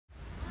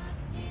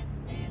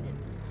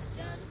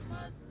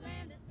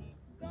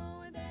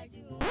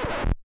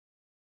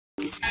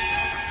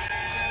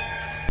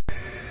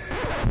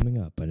Coming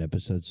up on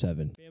episode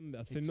 7.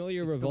 A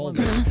familiar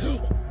revolver.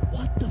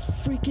 What the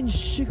freaking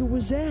sugar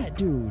was that,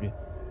 dude?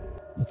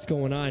 What's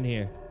going on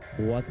here?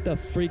 What the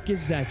freak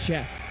is that,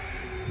 chat?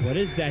 What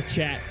is that,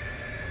 chat?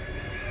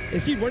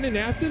 Is he running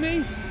after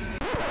me?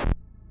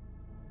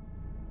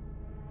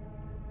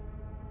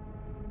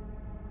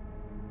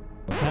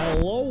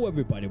 Hello,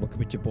 everybody.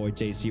 Welcome to your boy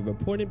JC,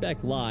 reporting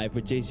back live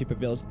with JC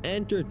Prevails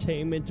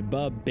Entertainment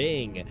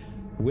Bing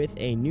with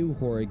a new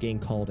horror game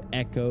called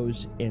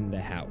Echoes in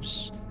the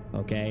House.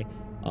 Okay,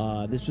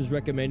 this was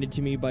recommended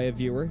to me by a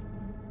viewer.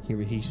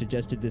 He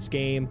suggested this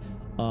game.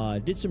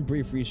 Did some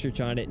brief research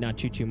on it, not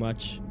too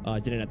much.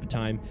 Didn't at the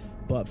time,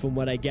 but from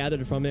what I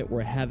gathered from it,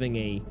 we're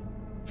having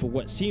for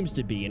what seems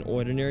to be an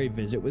ordinary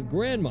visit with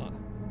Grandma.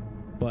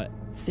 But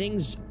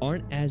things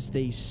aren't as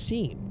they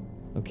seem,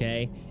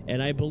 okay?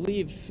 And I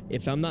believe,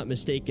 if I'm not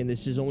mistaken,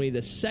 this is only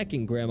the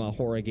second Grandma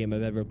horror game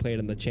I've ever played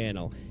on the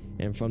channel.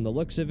 And from the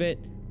looks of it,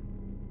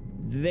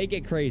 they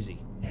get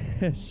crazy.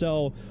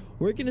 So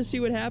we're gonna see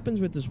what happens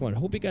with this one.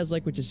 Hope you guys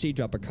like what you see.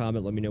 Drop a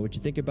comment, let me know what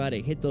you think about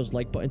it. Hit those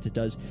like buttons. It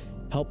does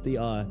help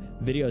the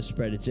video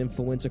spread its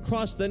influence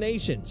across the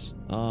nations.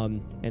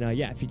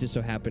 Yeah, if you just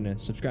so happen to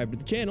subscribe to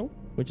the channel,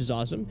 which is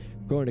awesome,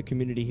 growing a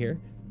community here,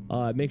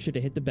 make sure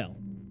to hit the bell.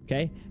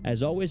 Okay,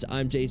 as always,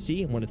 I'm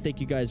JC. I want to thank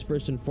you guys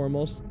first and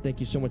foremost. Thank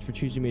you so much for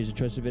choosing me as a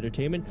choice of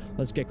entertainment.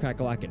 Let's get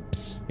crack-a-lackin'.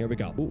 Here we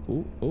go.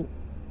 Ooh.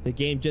 The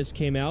game just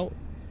came out.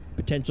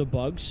 Potential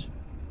bugs.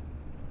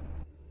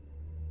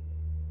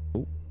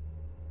 Ooh.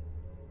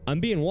 I'm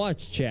being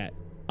watched, chat.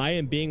 I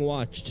am being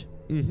watched.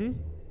 Ooh.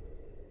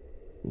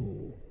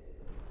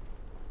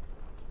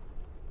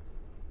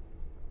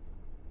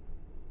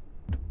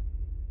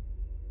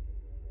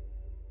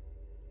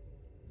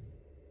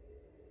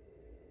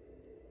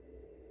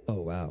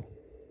 Oh, wow.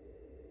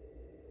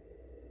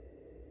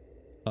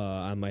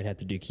 I might have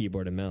to do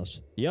keyboard and mouse.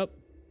 Yep,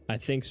 I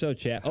think so,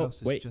 chat. The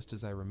house wait. is just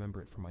as I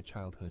remember it from my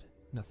childhood.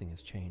 Nothing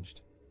has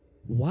changed.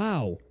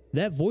 Wow,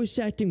 that voice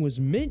acting was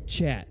mint,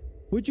 chat.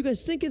 What'd you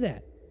guys think of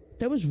that?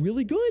 That was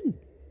really good.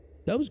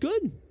 That was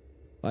good.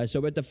 All right, so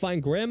we have to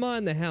find Grandma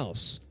in the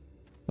house.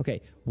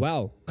 Okay,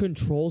 wow.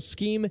 Control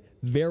scheme,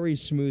 very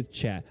smooth,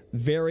 chat.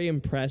 Very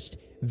impressed,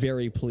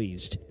 very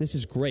pleased. This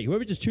is great.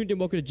 Whoever just tuned in,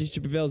 welcome to JC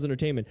Prevails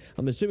Entertainment.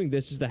 I'm assuming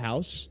this is the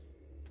house.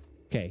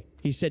 Okay,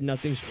 he said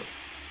nothing's...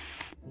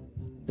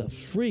 The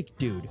freak,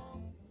 dude.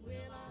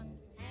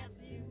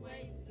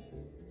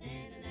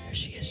 There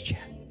she is,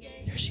 chat.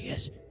 There she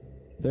is.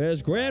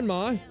 There's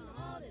Grandma.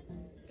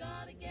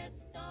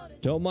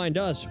 Don't mind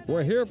us.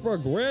 We're here for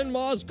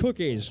Grandma's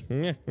cookies.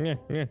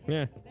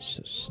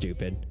 So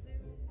stupid.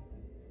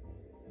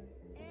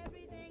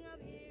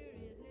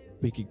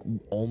 We could...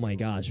 Oh my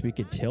gosh, we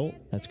could tilt?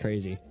 That's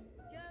crazy.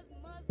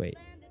 Wait.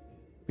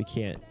 We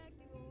can't.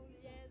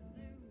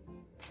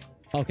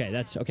 Okay,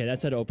 that's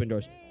how to open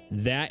doors.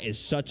 That is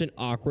such an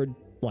awkward,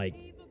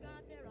 like,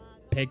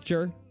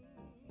 picture.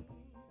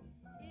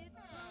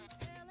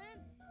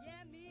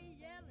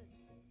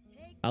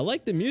 I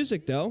like the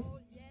music, though.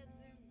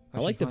 I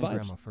like the vibes.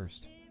 Grandma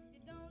first.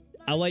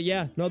 I like,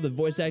 yeah. No, the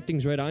voice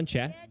acting's right on,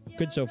 chat.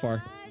 Good so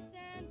far.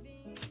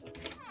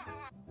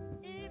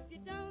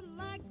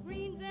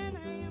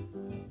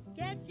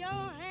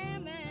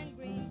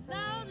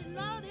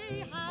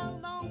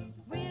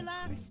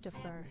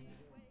 Christopher,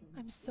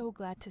 I'm so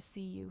glad to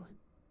see you.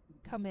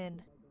 Come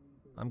in.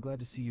 I'm glad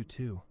to see you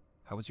too.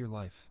 How was your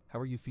life? How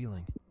are you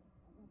feeling?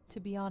 To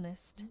be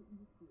honest,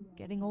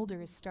 getting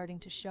older is starting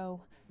to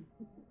show.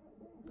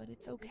 But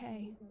it's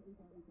okay.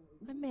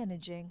 I'm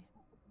managing.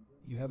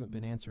 You haven't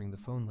been answering the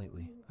phone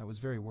lately. I was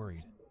very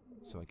worried,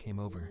 so I came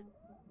over.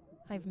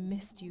 I've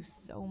missed you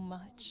so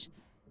much.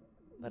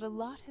 But a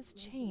lot has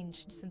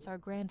changed since our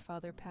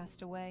grandfather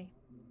passed away.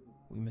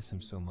 We miss him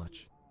so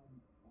much.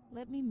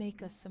 Let me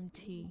make us some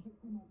tea.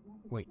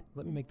 Wait,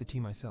 let me make the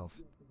tea myself.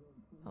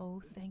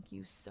 Oh, thank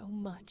you so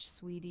much,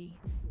 sweetie.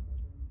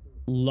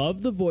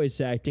 Love the voice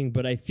acting,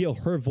 but I feel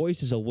her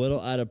voice is a little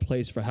out of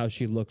place for how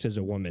she looks as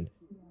a woman.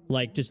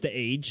 Like, just the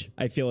age.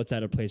 I feel it's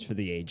out of place for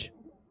the age.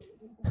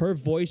 Her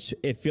voice,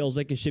 it feels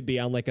like it should be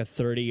on like a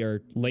 30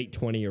 or late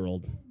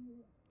 20-year-old.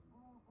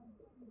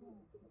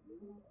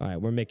 All right,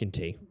 we're making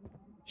tea.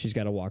 She's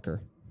got a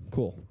walker.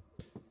 Cool.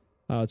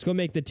 Let's go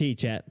make the tea,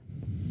 chat.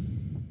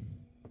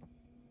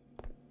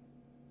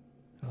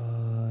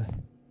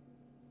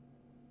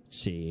 Let's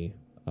see.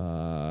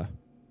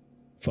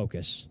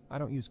 Focus. I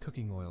don't use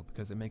cooking oil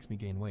because it makes me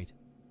gain weight.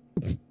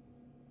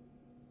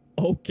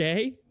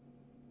 Okay.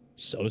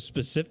 So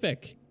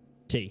specific.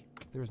 Tea.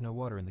 There is no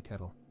water in the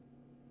kettle.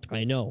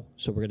 I know.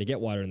 So we're gonna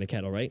get water in the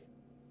kettle, right?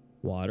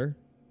 Water.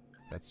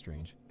 That's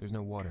strange. There's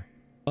no water.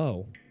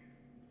 Oh.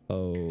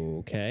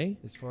 Okay.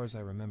 As far as I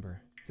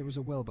remember, there was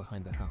a well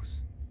behind the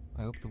house.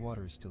 I hope the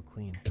water is still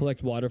clean.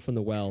 Collect water from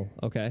the well.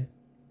 Okay.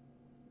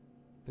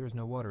 There is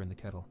no water in the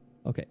kettle.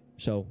 Okay.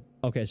 So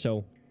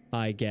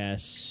I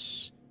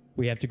guess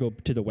we have to go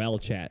to the well,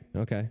 chat.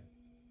 Okay.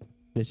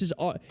 This is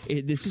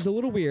a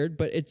little weird,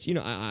 but it's, you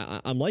know,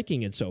 I'm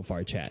liking it so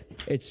far, chat.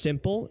 It's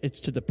simple.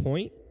 It's to the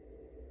point.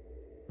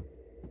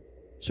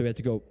 So we have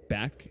to go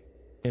back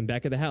In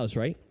back of the house,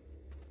 right?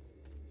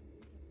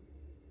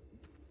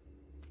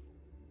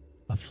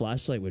 A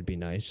flashlight would be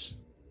nice.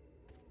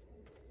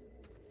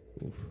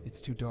 Oof.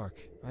 It's too dark.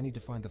 I need to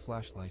find the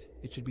flashlight.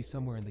 It should be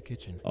somewhere in the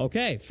kitchen.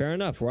 Okay, fair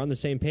enough. We're on the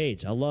same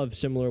page. I love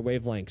similar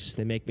wavelengths.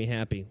 They make me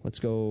happy. Let's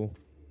go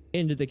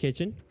into the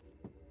kitchen.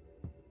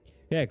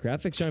 Yeah,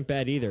 graphics aren't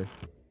bad either.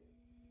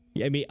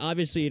 Yeah, I mean,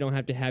 obviously you don't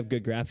have to have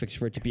good graphics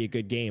for it to be a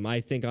good game.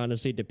 I think,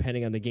 honestly,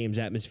 depending on the game's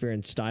atmosphere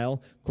and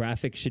style,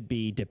 graphics should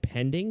be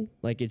depending.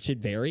 Like, it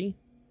should vary.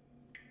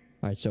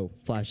 All right, so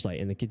flashlight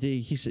in the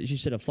kitchen. She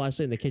said a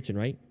flashlight in the kitchen,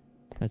 right?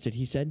 That's what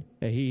he said.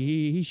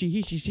 He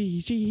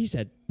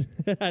said.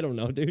 I don't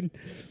know, dude.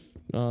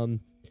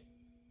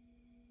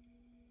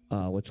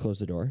 Let's close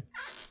the door.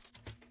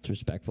 It's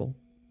respectful.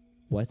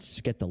 Let's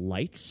get the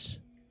lights.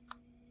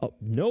 Oh,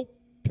 nope.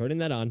 Turning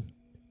that on.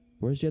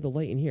 Where's the other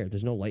light in here?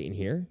 There's no light in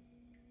here.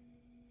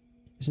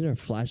 Isn't there a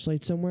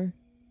flashlight somewhere?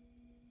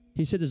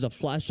 He said there's a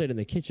flashlight in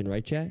the kitchen,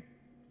 right, chat?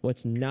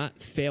 Let's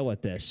not fail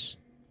at this.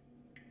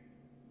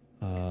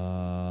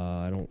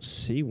 I don't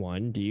see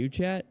one. Do you,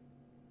 chat?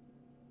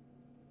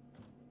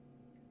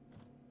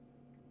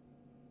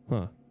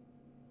 Huh.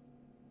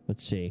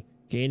 Let's see.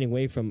 Gaining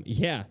weight from...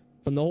 Yeah,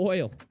 from the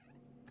oil.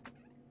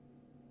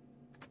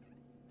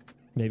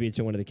 Maybe it's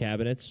in one of the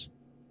cabinets.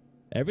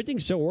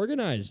 Everything's so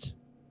organized.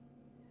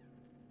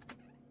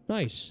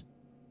 Nice.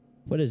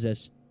 What is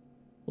this?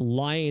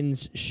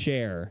 Lion's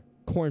Share.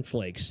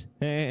 Cornflakes.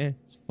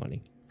 It's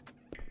funny.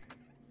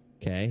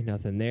 Okay,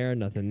 nothing there,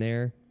 nothing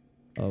there.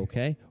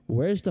 Okay.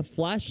 Where's the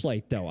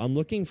flashlight, though? I'm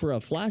looking for a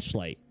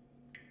flashlight.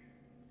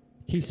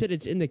 He said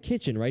it's in the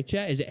kitchen, right,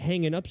 chat? Is it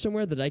hanging up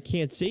somewhere that I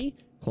can't see?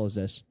 Close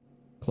this.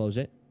 Close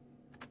it.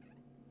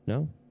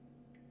 No?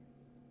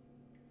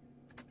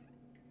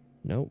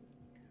 Nope.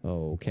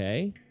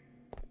 Okay.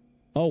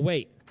 Oh,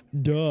 wait.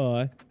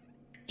 Duh.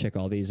 Check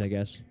all these, I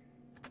guess.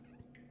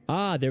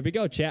 Ah, there we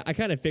go, chat. I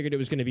kind of figured it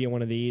was going to be in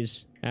one of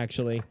these,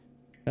 actually.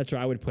 That's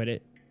where I would put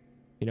it.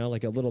 You know,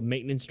 like a little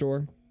maintenance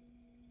drawer.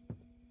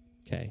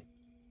 Okay.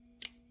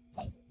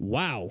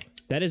 Wow.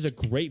 That is a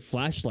great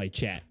flashlight,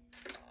 chat.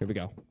 Here we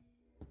go.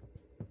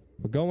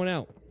 We're going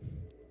out.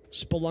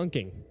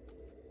 Spelunking.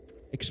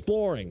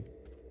 Exploring.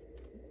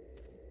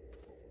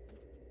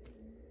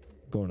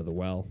 Going to the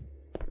well.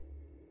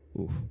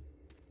 Ooh.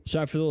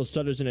 Sorry for the little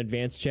stutters in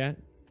advance, chat.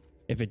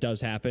 If it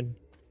does happen.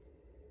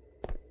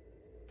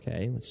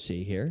 Okay, let's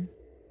see here.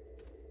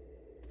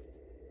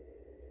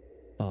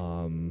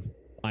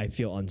 I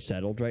feel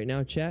unsettled right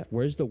now, chat.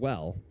 Where's the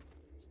well?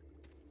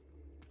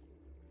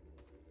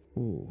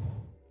 Ooh.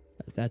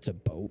 That's a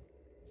boat.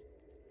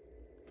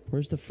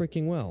 Where's the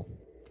freaking well?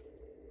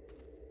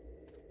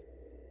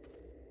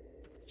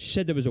 She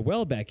said there was a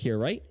well back here,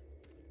 right?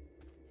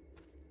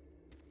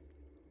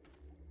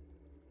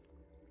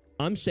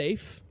 I'm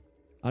safe.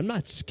 I'm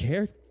not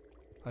scared.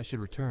 I should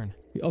return.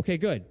 Okay,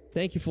 good.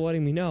 Thank you for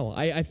letting me know.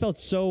 I felt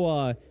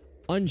so,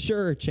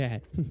 unsure,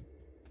 chat.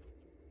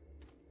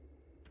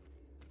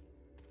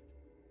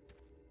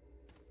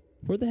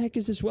 Where the heck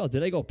is this well?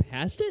 Did I go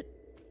past it?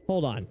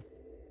 Hold on.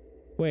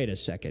 Wait a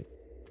second.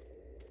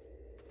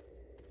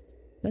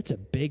 That's a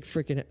big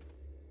freaking...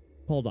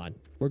 Hold on.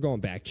 We're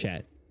going back,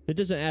 chat. It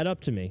doesn't add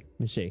up to me. Let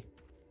me see.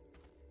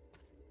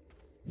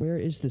 Where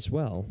is this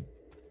well?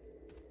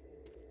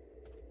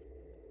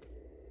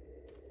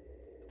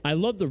 I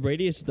love the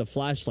radius of the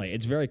flashlight.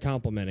 It's very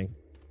complimenting.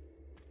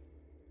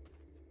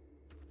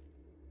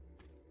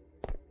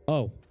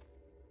 Oh.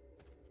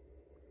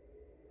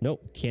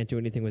 Nope. Can't do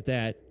anything with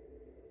that.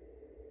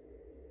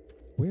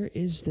 Where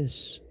is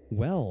this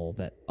well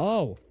that...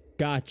 Oh.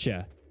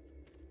 Gotcha.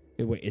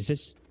 Wait, is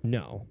this...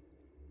 No.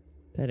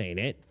 That ain't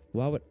it.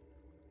 Why would...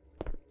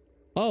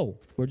 Oh.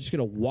 We're just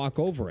gonna walk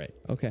over it.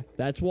 Okay.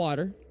 That's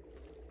water.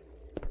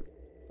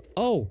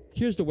 Oh.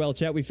 Here's the well,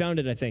 chat. We found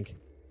it, I think.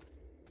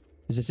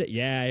 Is this it?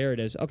 Yeah, here it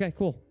is. Okay,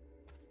 cool.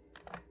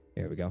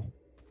 There we go.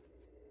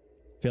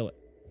 Fill it.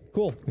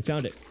 Cool. We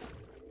found it.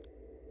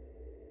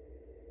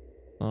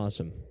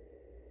 Awesome.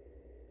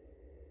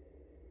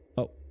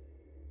 Oh.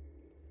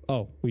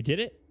 Oh, we did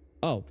it?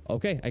 Oh,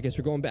 okay. I guess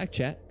we're going back,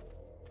 chat.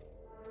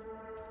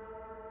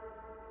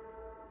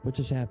 What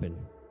just happened?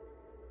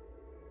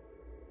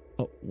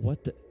 Oh,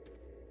 what the...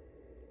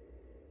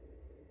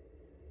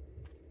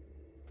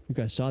 You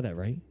guys saw that,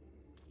 right?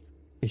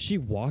 Is she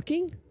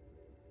walking?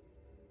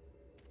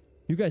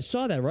 You guys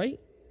saw that, right?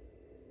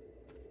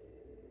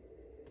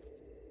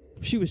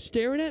 She was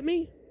staring at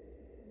me?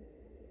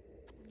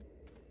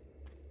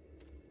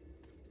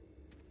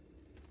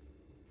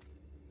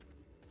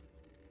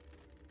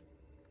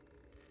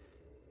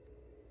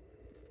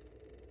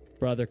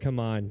 Brother, come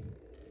on.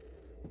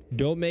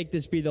 Don't make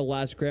this be the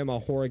last grandma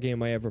horror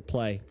game I ever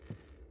play.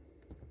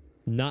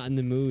 Not in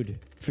the mood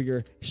for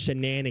your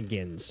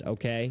shenanigans,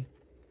 okay?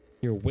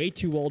 You're way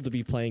too old to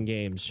be playing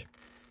games.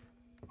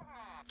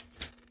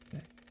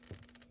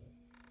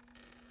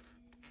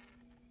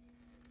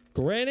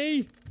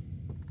 Granny?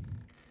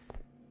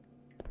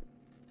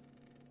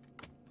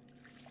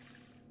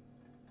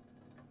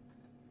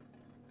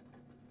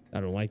 I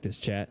don't like this,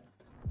 chat.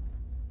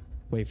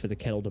 Wait for the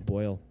kettle to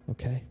boil.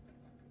 Okay.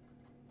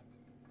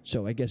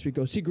 So I guess we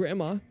go see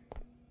Grandma.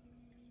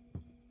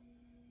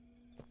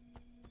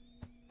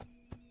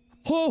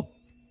 Oh!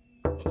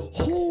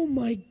 Oh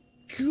my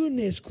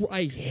goodness.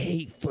 I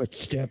hate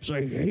footsteps.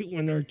 I hate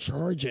when they're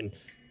charging.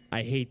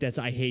 I hate that.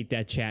 I hate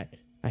that, chat.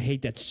 I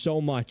hate that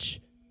so much.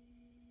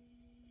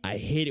 I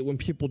hate it when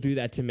people do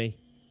that to me.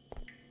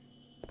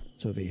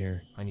 It's over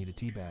here. I need a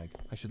tea bag.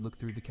 I should look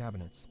through the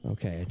cabinets.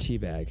 Okay, a tea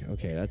bag.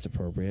 Okay, that's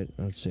appropriate.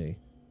 Let's see.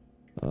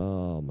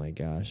 Oh my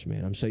gosh,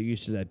 man. I'm so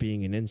used to that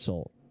being an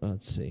insult.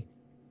 Let's see.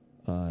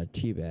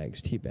 Tea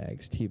bags, tea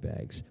bags, tea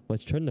bags.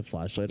 Let's turn the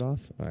flashlight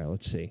off. All right,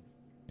 let's see.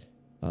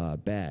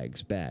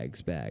 Bags,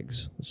 bags,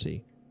 bags. Let's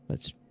see.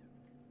 Let's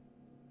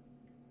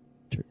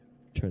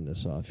turn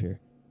this off here.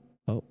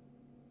 Oh.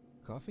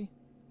 Coffee?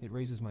 It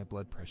raises my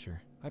blood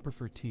pressure. I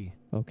prefer tea.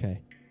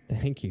 Okay.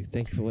 Thank you.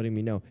 Thank you for letting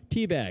me know.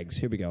 Tea bags.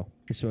 Here we go.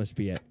 This must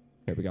be it.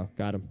 Here we go.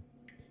 Got him.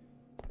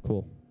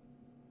 Cool.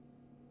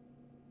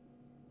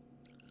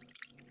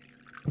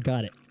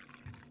 Got it.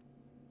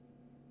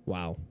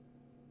 Wow.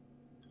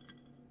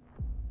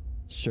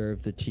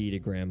 Serve the tea to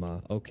Grandma.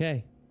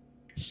 Okay.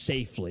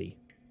 Safely.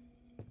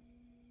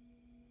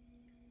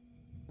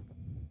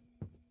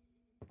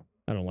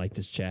 I don't like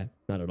this chat.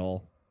 Not at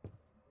all.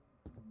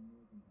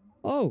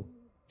 Oh,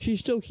 she's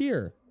still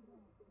here.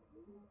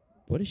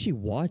 What is she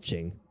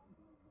watching?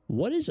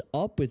 What is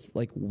up with,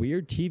 like,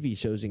 weird TV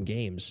shows and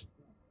games?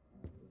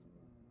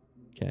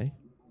 Okay.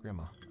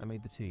 Grandma, I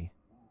made the tea.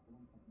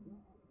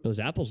 Those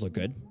apples look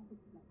good.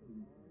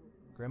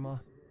 Grandma?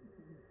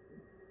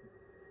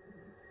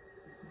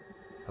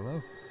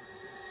 Hello?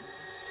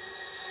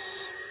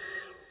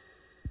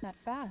 That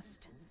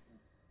fast.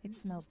 It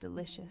smells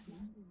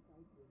delicious.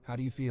 How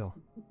do you feel?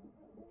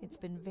 It's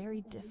been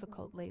very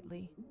difficult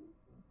lately.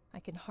 I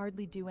can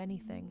hardly do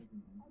anything.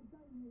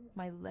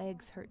 My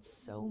legs hurt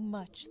so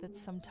much that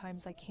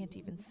sometimes I can't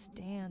even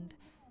stand.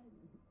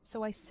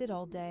 So I sit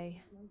all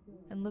day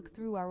and look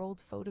through our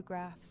old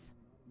photographs.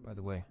 By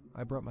the way,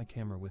 I brought my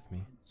camera with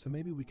me, so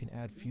maybe we can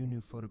add few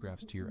new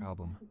photographs to your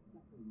album.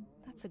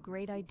 That's a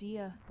great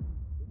idea.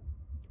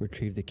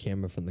 Retrieve the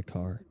camera from the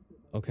car.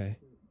 Okay.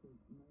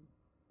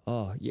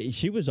 Oh, yeah,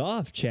 she was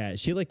off, chat.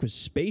 She, like, was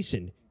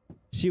spacing.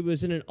 She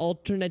was in an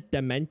alternate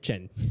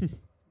dimension.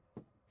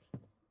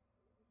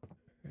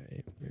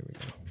 Alright, here we go.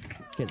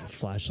 Get the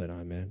flashlight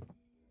on, man.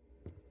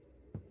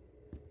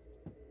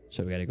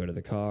 So we gotta go to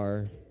the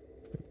car.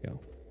 There we go.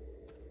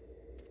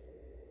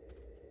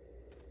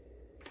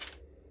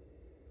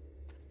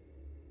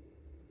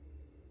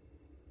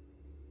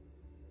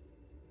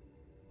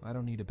 I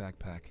don't need a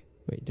backpack.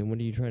 Wait, then what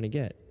are you trying to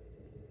get?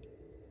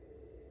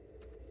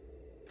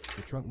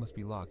 The trunk must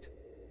be locked.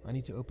 I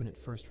need to open it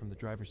first from the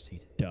driver's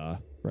seat. Duh,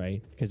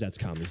 right? Because that's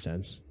common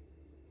sense.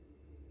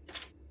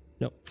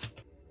 Nope.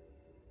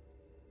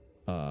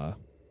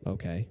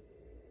 Okay.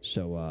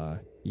 So,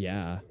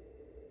 yeah.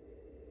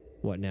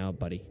 What now,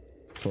 buddy?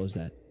 Close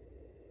that.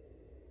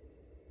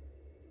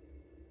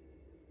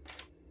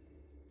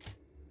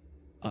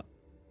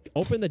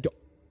 Open the door.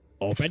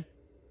 Open.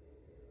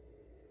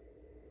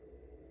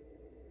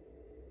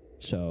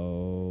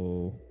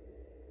 So,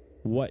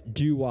 what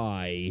do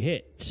I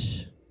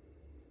hit?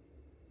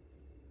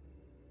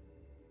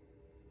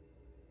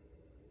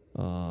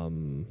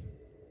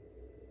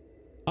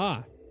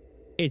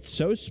 It's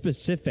so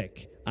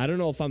specific. I don't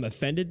know if I'm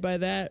offended by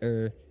that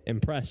or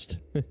impressed.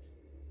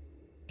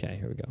 Okay,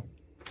 here we go.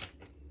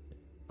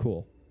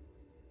 Cool.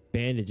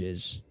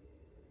 Bandages.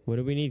 What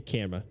do we need?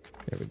 Camera.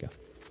 There we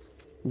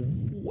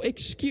go.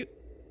 Excuse...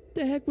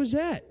 The heck was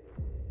that?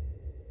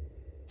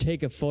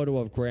 Take a photo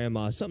of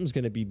Grandma. Something's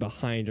gonna be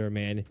behind her,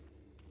 man.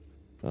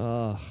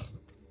 Ugh.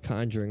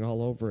 Conjuring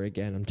all over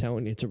again. I'm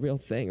telling you, it's a real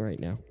thing right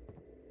now.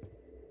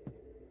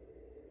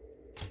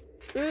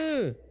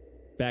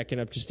 Backing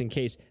up just in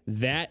case.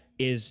 That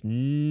is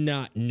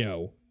not...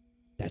 No.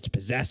 That's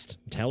possessed.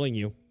 I'm telling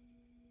you.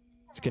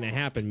 It's gonna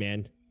happen,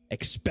 man.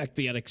 Expect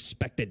the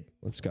unexpected.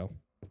 Let's go.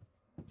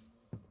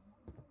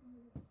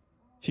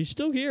 She's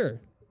still here.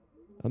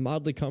 I'm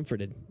oddly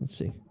comforted. Let's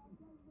see.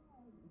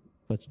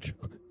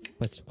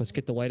 Let's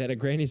get the light out of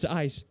Granny's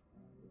eyes.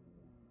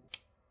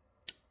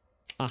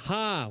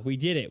 Aha! We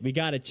did it. We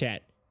got it,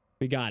 chat.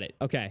 We got it.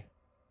 Okay.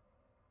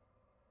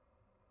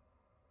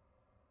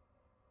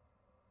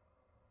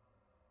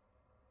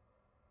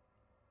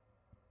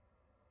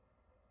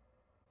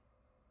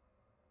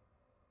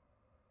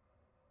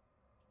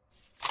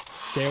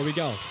 There we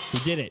go. We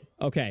did it.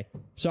 Okay.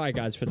 Sorry,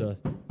 guys, for the...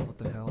 What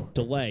the hell?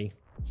 Delay.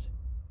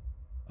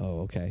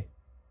 Oh, okay.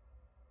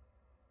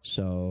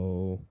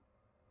 So...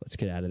 Let's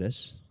get out of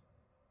this.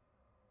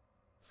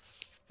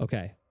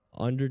 Okay.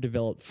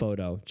 Underdeveloped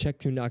photo.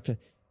 Check who knocked...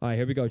 Alright,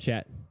 here we go,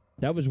 chat.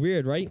 That was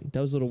weird, right?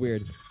 That was a little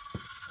weird.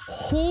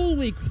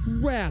 Holy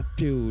crap,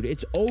 dude.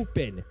 It's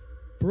open.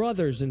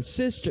 Brothers and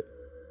sisters...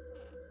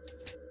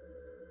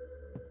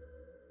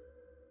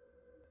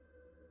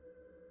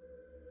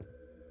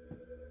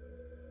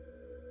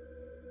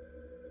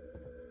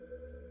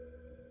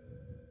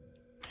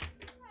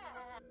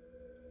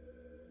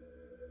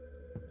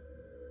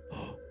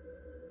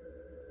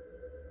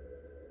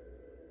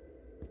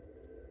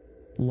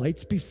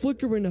 Lights be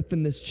flickering up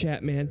in this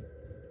chat, man.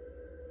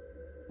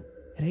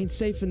 It ain't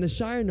safe in the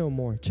Shire no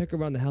more. Check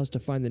around the house to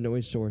find the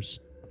noise source.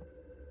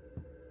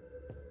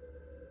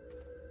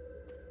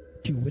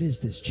 Dude, what is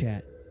this,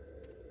 chat?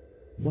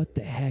 What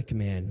the heck,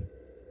 man?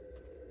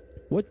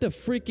 What the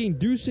freaking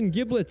deuce and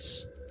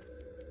giblets?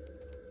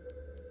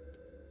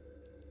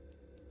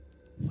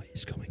 What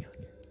is going on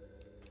here?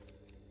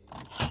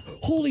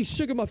 Holy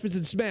sugar muffins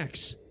and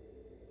smacks!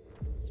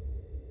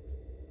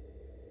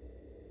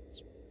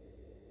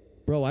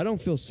 Bro, I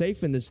don't feel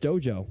safe in this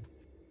dojo.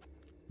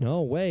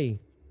 No way.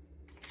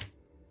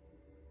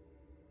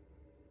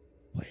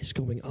 What is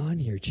going on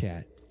here,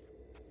 chat?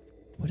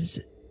 What is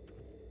it?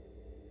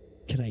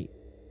 Can I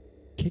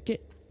kick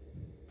it?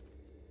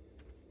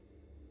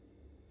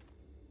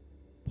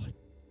 What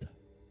the?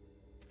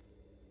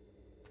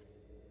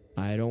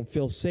 I don't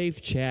feel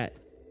safe, chat.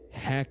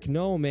 Heck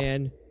no,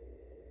 man.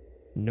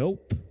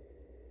 Nope.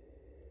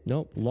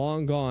 Nope.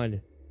 Long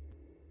gone.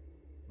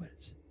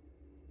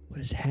 What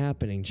is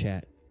happening,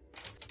 chat?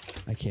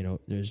 I can't.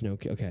 There's no.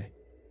 Okay.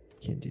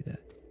 Can't do that.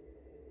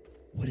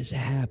 What is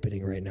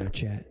happening right now,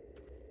 chat?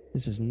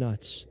 This is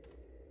nuts.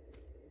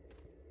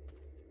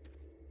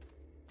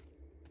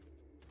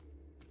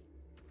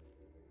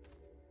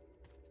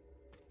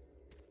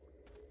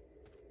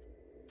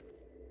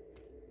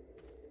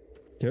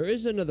 There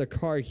is another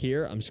car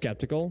here. I'm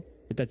skeptical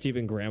if that's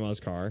even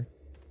Grandma's car.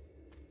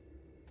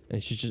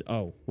 And she's just...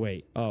 Oh,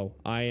 wait. Oh,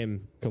 I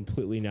am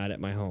completely not at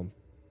my home.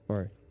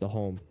 Or the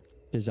home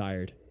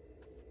desired.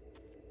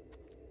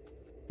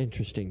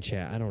 Interesting,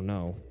 chat. I don't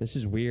know. This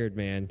is weird,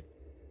 man.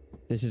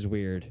 This is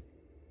weird.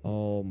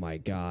 Oh my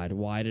god.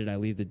 Why did I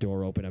leave the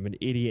door open? I'm an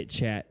idiot,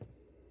 chat.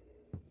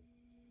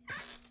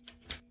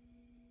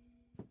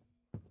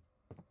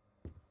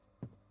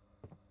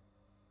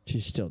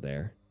 She's still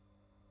there.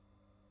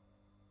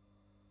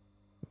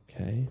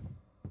 Okay.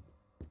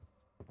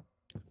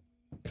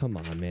 Come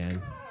on,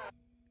 man.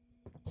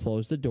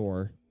 Close the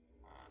door.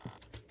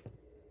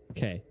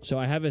 Okay, so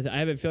I have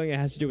a feeling it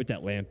has to do with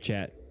that lamp,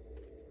 chat.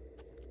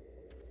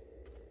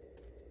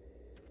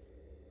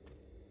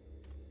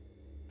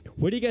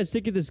 What do you guys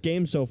think of this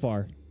game so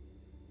far?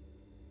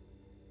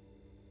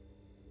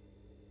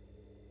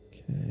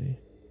 Okay.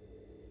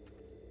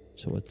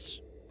 So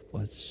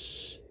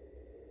let's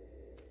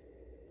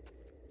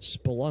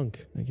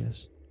spelunk, I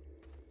guess.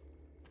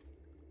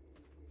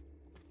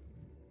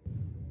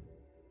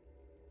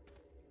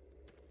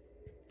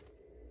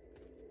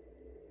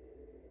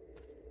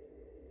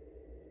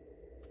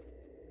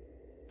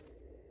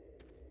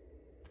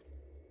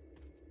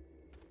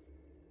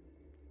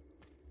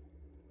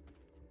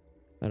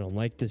 I don't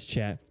like this,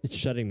 chat. It's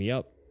shutting me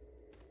up.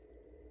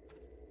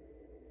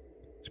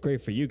 It's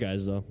great for you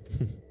guys, though.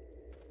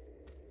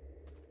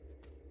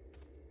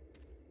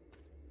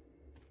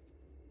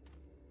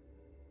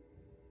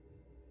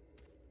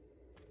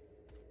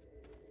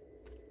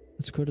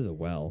 Let's go to the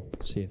well.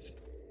 See if...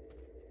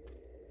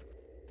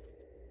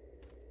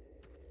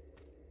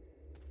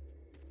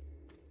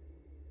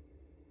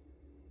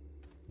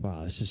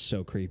 Wow, this is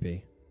so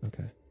creepy.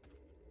 Okay.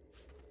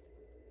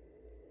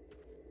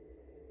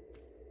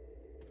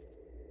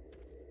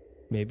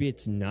 Maybe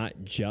it's not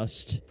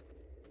just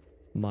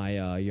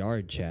my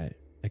yard, chat.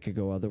 I could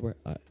go otherwhere.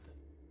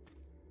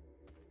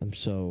 I'm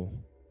so,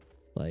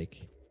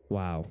 like,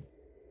 wow.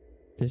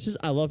 This is...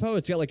 I love how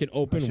it's got like an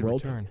open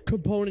world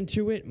component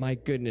to it. My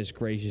goodness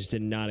gracious,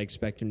 did not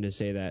expect him to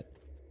say that.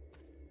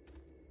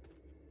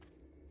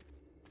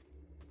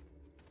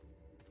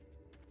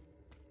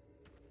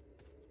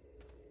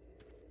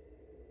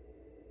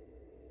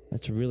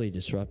 That's really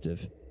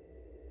disruptive.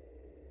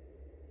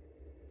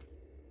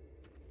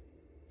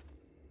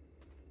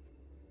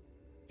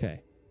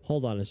 Okay,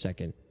 hold on a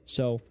second.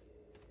 So,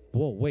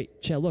 whoa,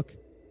 wait, chat, look.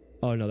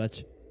 Oh, no,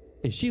 that's...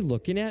 Is she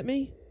looking at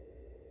me?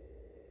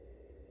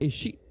 Is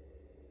she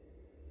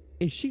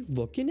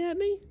looking at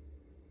me?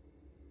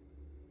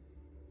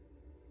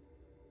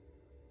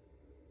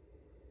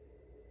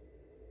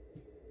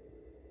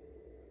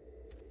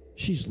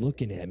 She's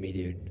looking at me,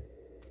 dude.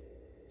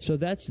 So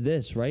that's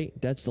this, right?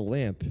 That's the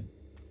lamp.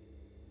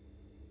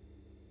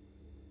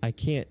 I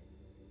can't...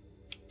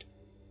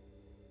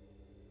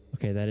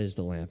 Okay, that is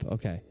the lamp.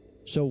 Okay.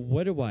 So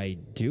what do I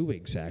do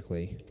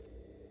exactly?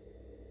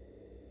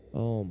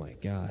 Oh my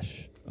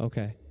gosh.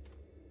 Okay.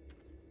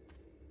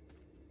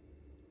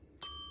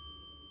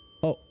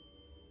 Oh.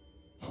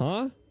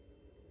 Huh?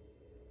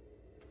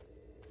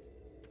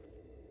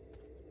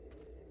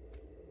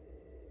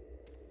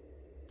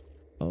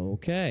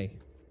 Okay.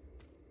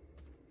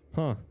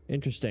 Huh.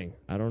 Interesting.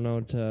 I don't know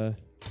what to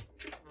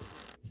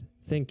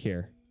think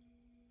here.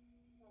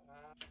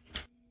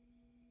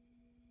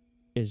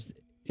 Is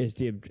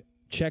the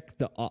check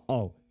the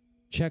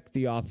check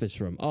the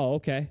office room. Oh,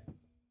 okay.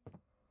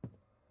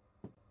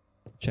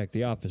 Check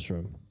the office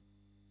room.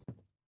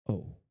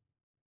 Oh.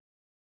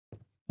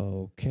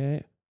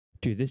 Okay.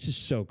 Dude, this is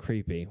so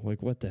creepy.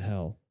 Like, what the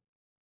hell?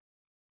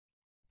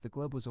 The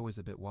globe was always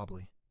a bit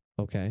wobbly.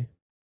 Okay.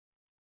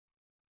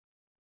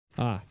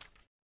 Ah.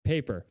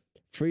 Paper.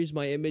 Freeze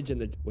my image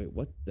and the... Wait,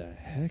 what the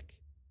heck?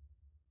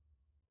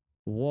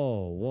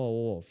 Whoa, whoa,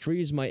 whoa.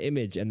 Freeze my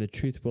image and the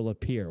truth will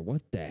appear.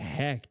 What the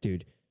heck,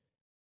 dude?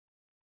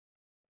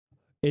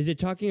 Is it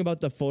talking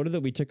about the photo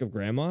that we took of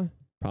Grandma?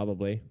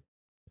 Probably.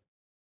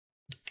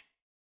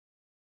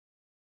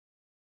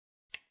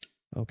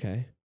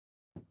 Okay.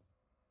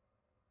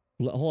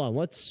 Hold on,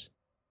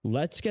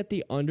 let's get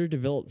the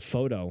underdeveloped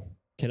photo.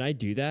 Can I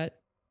do that?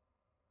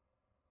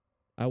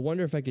 I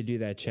wonder if I could do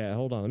that, chat.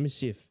 Hold on, let me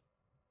see if...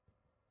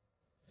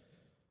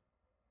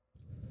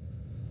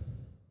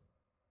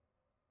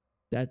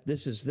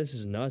 This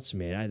is nuts,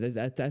 man.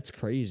 That's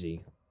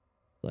crazy.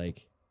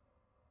 Like...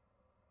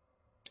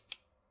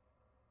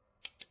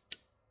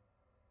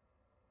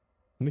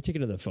 Let me take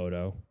another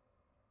photo.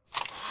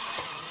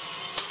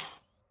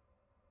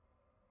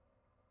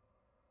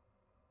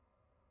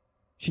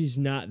 She's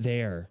not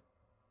there.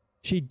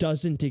 She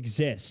doesn't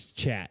exist,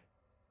 chat.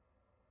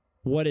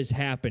 What is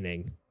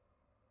happening?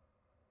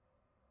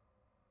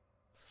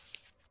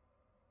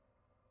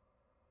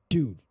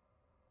 Dude.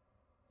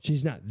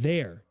 She's not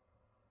there.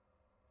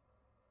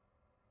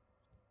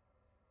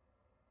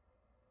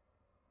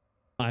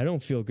 I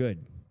don't feel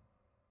good.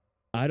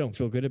 I don't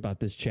feel good about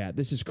this, chat.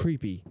 This is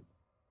creepy.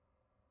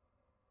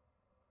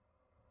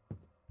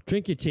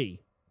 Drink your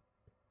tea.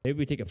 Maybe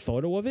we take a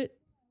photo of it?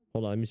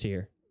 Hold on, let me see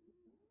here.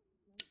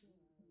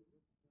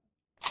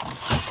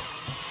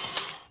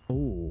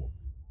 Ooh.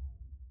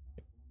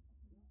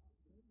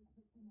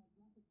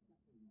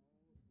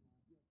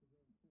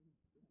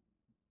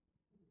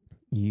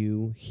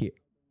 You here.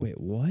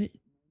 Wait, what?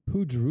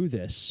 Who drew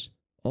this?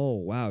 Oh,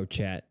 wow,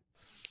 chat.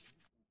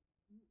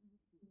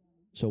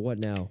 So what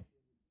now?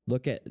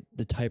 Look at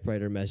the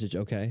typewriter message,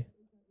 okay.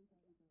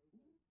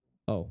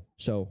 Oh,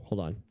 so,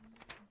 hold on.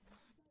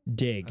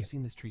 Dig. I've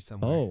seen this tree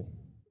somewhere. Oh.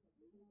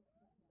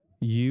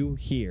 You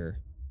here.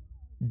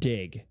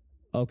 Dig.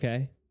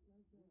 Okay.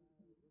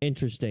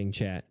 Interesting,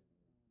 chat.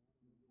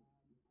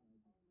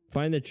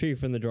 Find the tree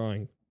from the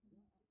drawing.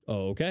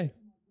 Oh, okay.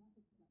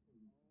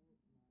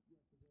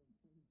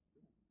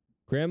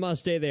 Grandma,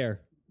 stay there.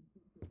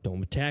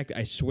 Don't attack.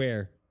 I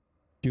swear.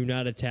 Do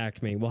not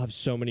attack me. We'll have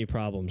so many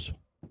problems.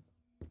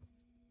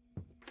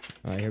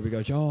 All right, here we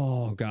go.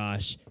 Oh,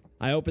 gosh.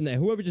 I opened that.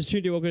 Whoever just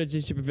tuned in, welcome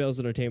to Prevails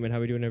Entertainment. How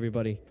we doing,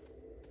 everybody?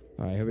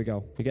 All right, here we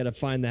go. We got to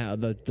find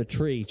the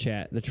tree,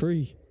 chat. The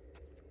tree.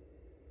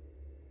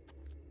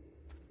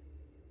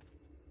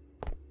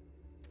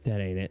 That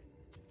ain't it.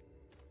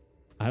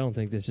 I don't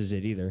think this is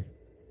it either.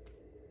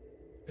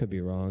 Could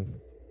be wrong.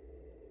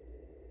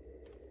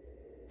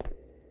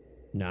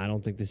 No, I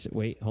don't think this...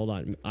 Wait, hold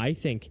on. I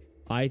think,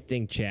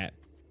 chat.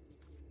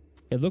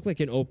 It looked like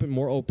an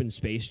more open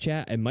space,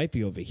 chat. It might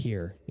be over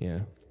here.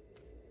 Yeah.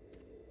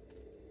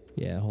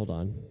 Yeah, hold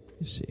on.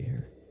 Let's see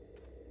here.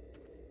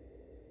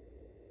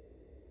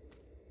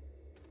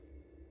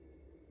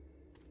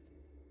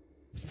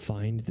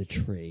 Find the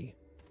tree.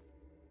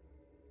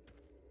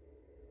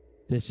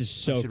 This is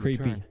so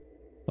creepy. Return.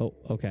 Oh,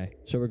 okay.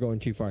 So we're going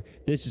too far.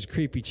 This is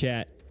creepy,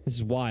 chat. This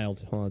is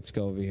wild. Hold on, let's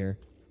go over here.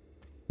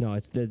 No,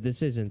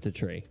 this isn't the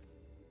tree.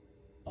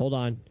 Hold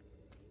on.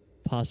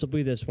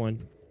 Possibly this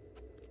one.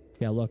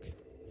 Yeah, look.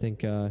 I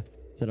think, is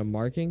that a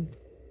marking?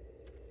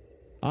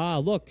 Ah,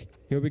 look.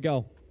 Here we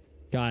go.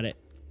 Got it.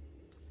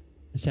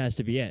 This has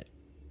to be it.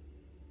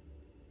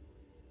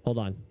 Hold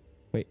on.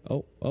 Wait.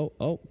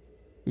 Oh.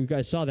 You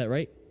guys saw that,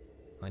 right?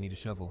 I need a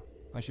shovel.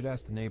 I should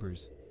ask the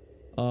neighbors.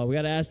 We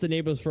gotta ask the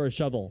neighbors for a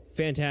shovel.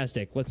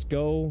 Fantastic. Let's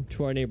go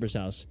to our neighbor's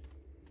house.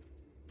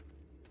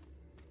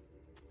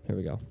 Here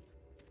we go.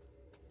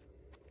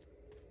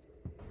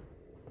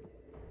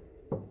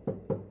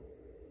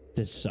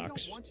 This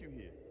sucks. We don't want you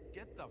here.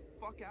 Get the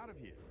fuck out of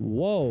here.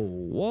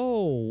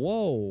 Whoa.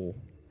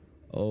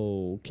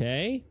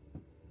 Okay.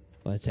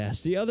 Let's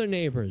ask the other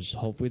neighbors.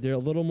 Hopefully they're a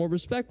little more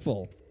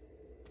respectful.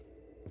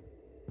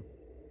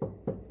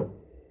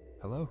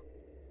 Hello?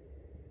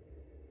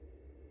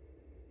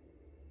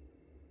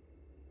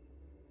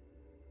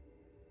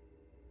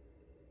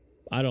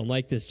 I don't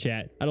like this,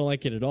 chat. I don't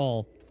like it at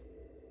all.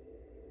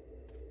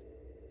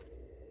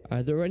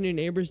 Are there any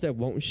neighbors that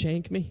won't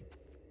shank me?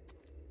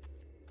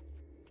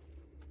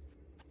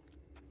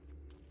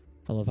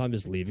 I love how I'm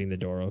just leaving the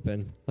door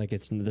open. Like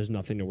there's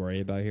nothing to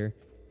worry about here.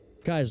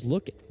 Guys,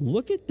 look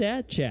at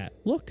that, chat.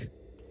 Look.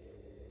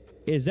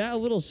 Is that a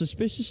little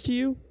suspicious to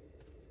you?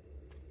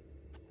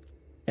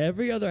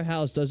 Every other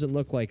house doesn't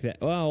look like that.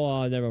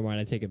 Oh, never mind.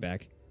 I take it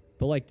back.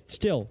 But like,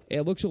 still,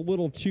 it looks a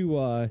little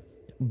too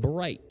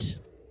bright.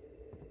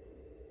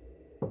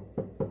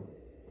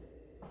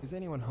 Is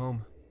anyone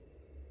home?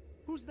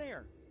 Who's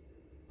there?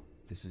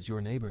 This is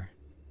your neighbor.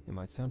 It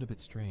might sound a bit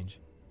strange,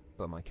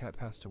 but my cat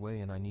passed away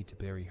and I need to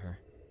bury her.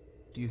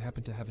 Do you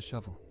happen to have a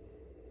shovel?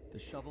 The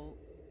shovel?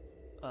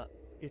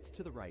 It's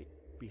to the right,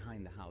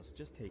 behind the house.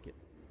 Just take it.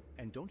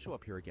 And don't show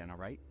up here again, all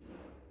right?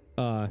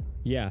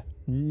 Yeah.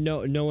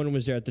 No one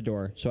was there at the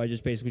door, so I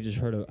just basically just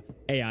heard a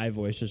AI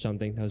voice or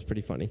something. That was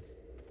pretty funny.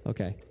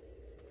 Okay.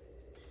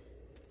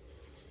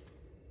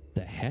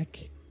 The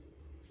heck?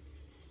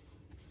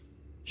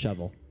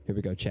 Shovel. Here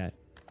we go, chat.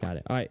 Got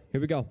it. All right,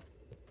 here we go.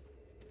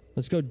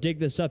 Let's go dig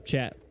this up,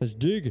 chat. Let's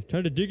dig.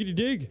 Time to diggity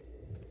dig.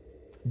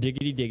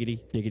 Diggity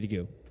diggity diggity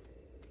goo.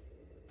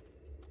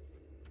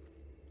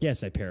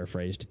 Yes, I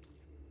paraphrased.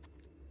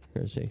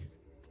 Let's see.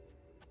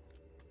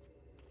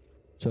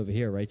 It's over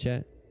here, right,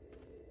 chat?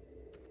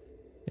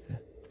 Yeah.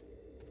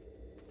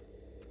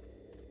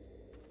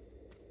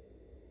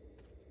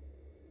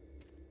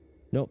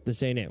 Nope,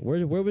 this ain't it.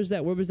 Where was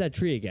that? Where was that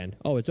tree again?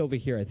 Oh, it's over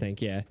here, I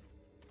think. Yeah,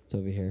 it's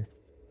over here.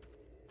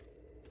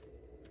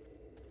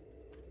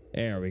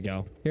 There we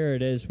go. Here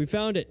it is. We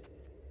found it.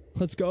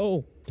 Let's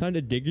go. Time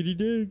to diggity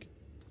dig.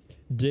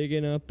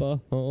 Digging up a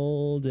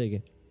hole,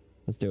 digging.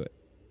 Let's do it.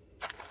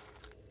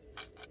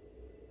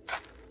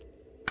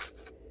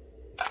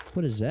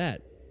 What is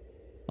that?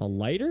 A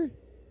lighter?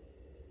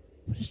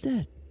 What is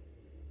that?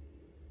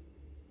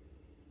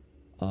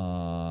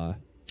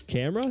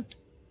 Camera?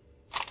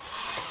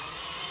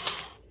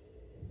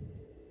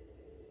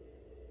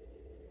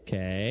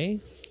 Okay.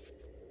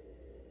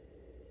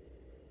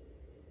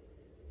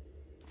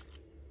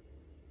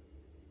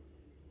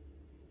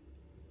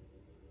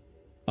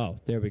 Oh,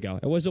 there we go.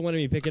 It wasn't letting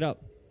me pick it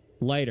up.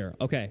 Lighter.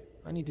 Okay.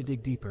 I need to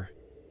dig deeper.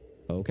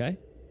 Okay.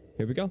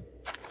 Here we go.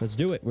 Let's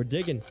do it. We're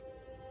digging.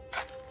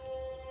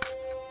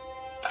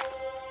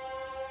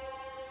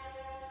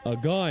 A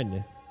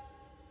gun.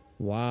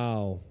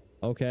 Wow.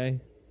 Okay.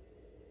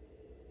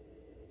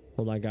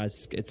 Hold on,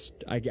 guys.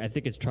 I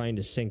think it's trying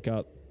to sync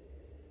up.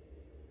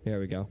 There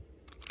we go.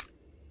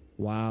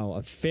 Wow.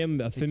 A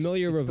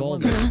familiar it's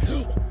revolver.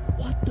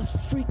 What the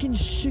freaking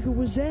sugar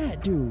was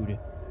that, dude?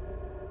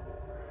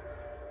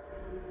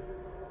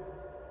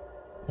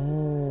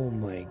 Oh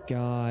my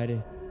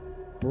god.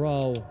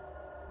 Bro.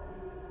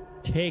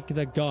 Take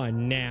the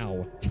gun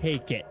now.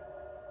 Take it.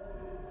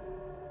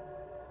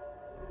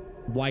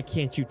 Why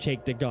can't you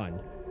take the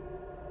gun?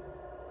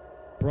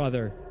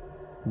 Brother.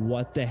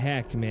 What the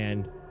heck,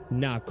 man?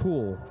 Not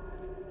cool.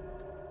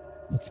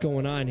 What's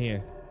going on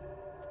here?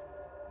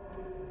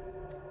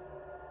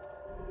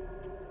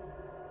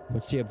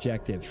 What's the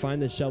objective?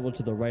 Find the shovel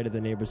to the right of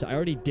the neighbor's. I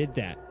already did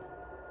that.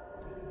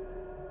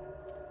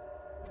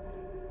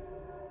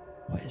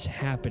 What is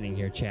happening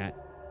here, chat?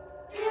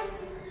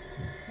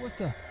 What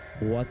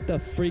the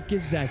freak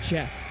is that,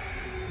 chat?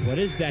 What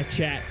is that,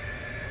 chat?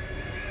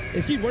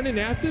 Is he running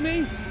after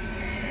me? I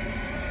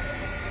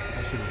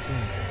should have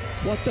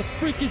done. What the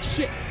freaking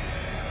shit?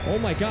 Oh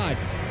my god.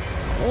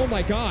 Oh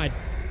my god.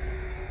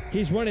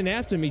 He's running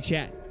after me,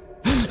 chat.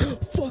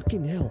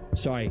 Fucking hell.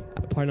 Sorry.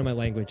 Pardon my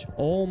language.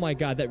 Oh my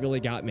god, that really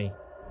got me.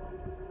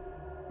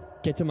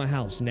 Get to my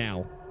house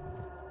now.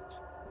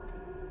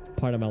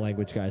 Pardon my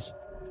language, guys.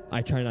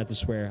 I try not to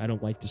swear. I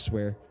don't like to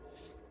swear.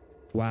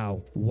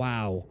 Wow.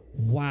 Wow.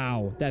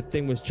 Wow. That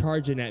thing was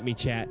charging at me,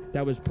 chat.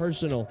 That was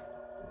personal.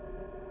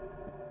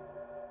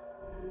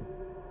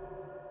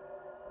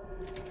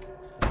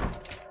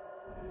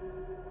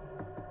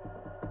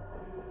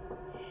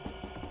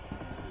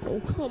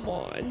 Oh, come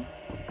on.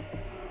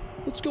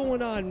 What's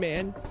going on,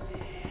 man?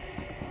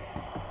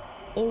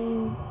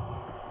 Oh.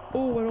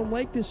 Oh, I don't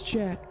like this,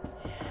 chat.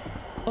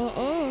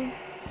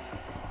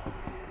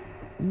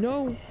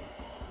 No.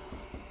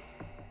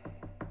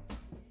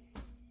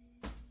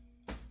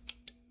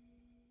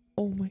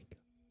 Oh my god.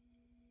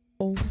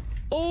 Oh.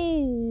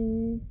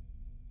 Oh!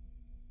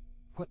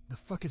 What the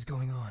fuck is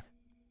going on?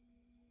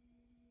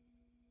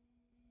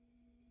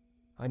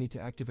 I need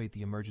to activate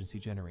the emergency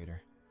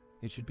generator.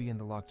 It should be in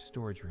the locked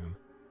storage room,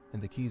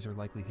 and the keys are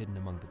likely hidden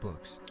among the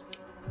books.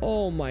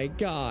 Oh my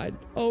god.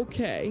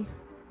 Okay.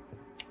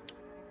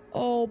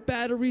 Oh,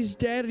 battery's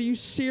dead. Are you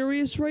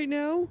serious right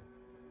now?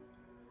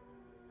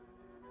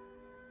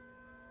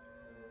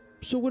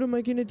 So what am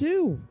I gonna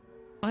do?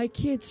 I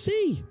can't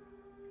see.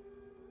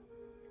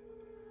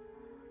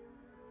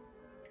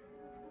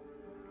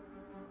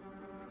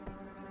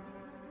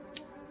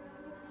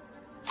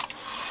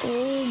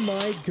 Oh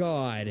my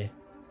god.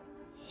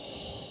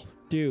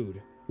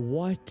 Dude,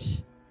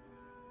 what?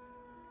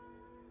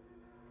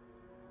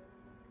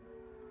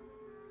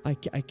 I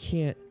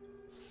can't.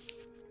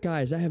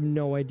 Guys, I have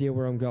no idea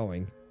where I'm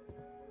going.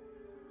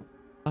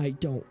 I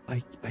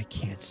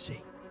can't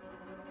see.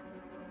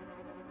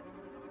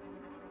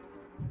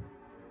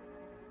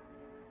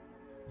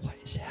 What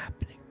is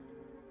happening?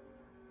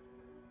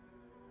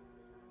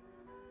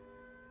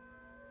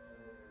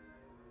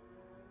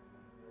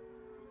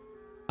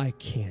 I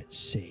can't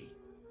see.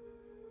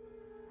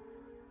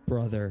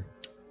 Brother.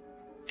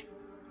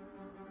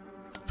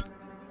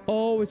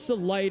 Oh, it's the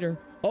lighter.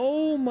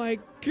 Oh my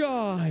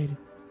god.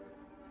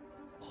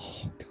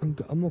 Oh,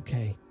 I'm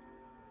okay.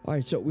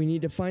 Alright, so we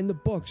need to find the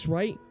books,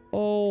 right?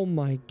 Oh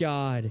my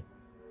god.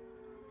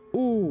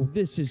 Ooh,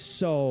 this is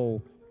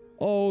so...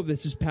 Oh,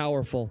 this is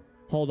powerful.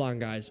 Hold on,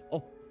 guys.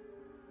 Oh.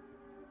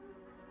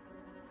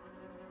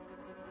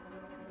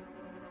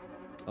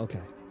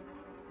 Okay.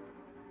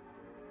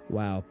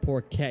 Wow,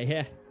 poor cat.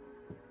 Yeah.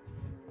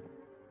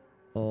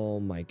 Oh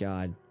my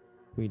god.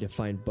 We need to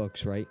find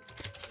books, right?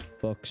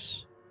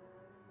 Books.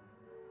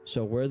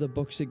 So where are the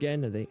books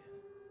again? Are they...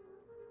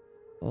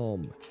 Oh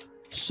my...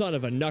 Son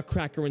of a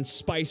nutcracker and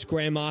spice,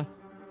 Grandma.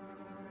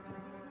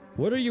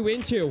 What are you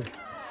into?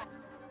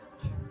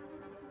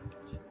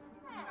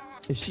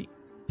 Is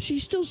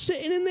she's still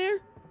sitting in there?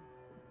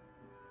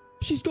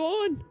 She's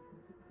gone.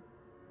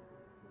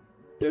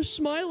 They're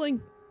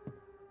smiling.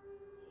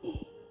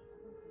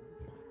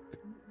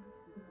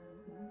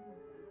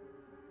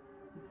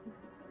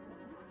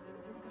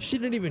 She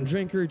didn't even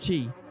drink her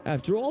tea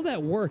after all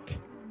that work.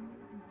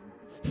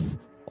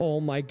 Oh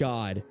my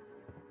god.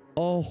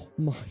 Oh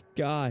my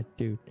god,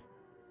 dude.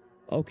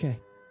 Okay.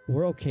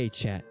 We're okay,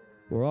 chat.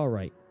 We're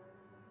alright.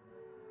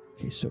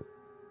 Okay, so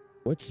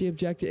what's the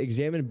objective?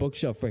 Examine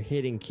bookshelf for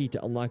hidden key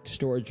to unlock the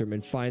storage room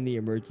and find the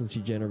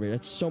emergency generator.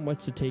 That's so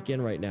much to take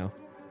in right now.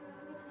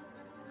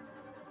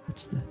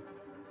 What's the...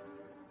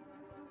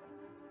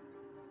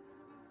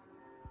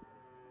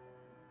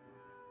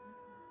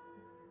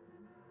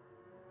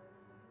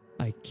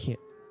 I can't...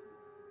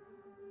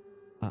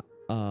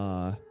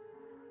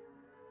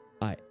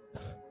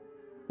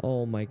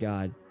 Oh my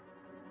god.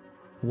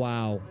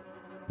 Wow.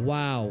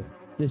 Wow.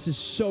 This is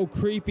so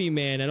creepy,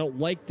 man. I don't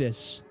like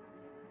this.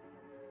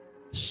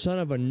 Son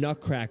of a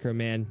nutcracker,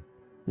 man.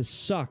 This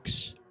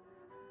sucks.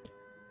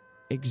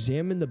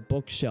 Examine the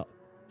bookshelf.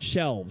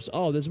 Shelves.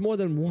 Oh, there's more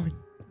than one.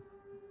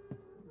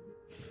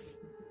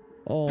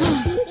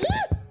 Oh.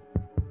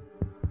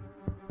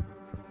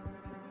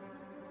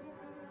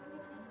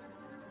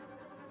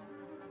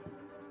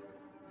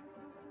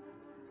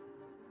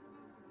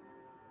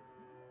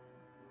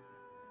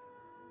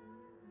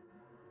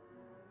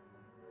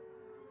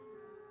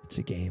 It's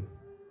a game.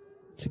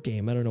 It's a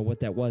game. I don't know what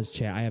that was,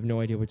 chat. I have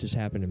no idea what just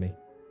happened to me.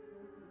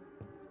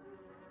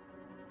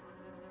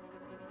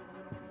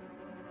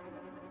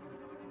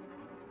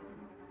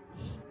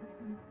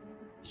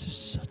 This is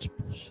such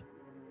bullshit.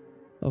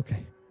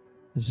 Okay.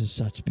 This is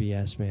such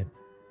BS, man.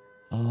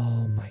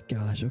 Oh my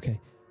gosh. Okay.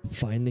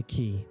 Find the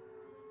key.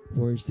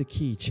 Where's the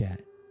key,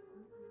 chat?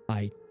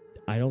 I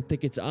don't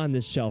think it's on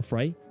this shelf,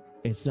 right?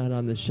 It's not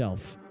on the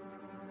shelf.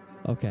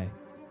 Okay.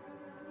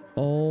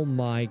 Oh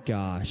my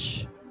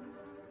gosh.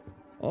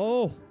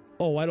 Oh,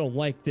 I don't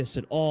like this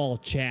at all,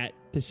 chat.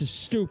 This is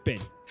stupid.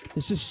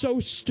 This is so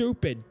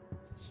stupid.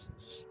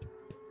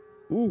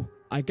 Ooh,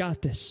 I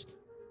got this.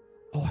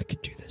 Oh, I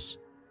could do this.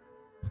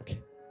 Okay,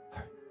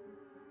 all right.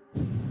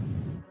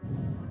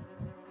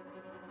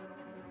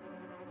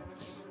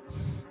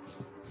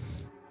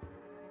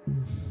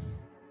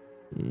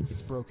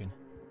 It's broken.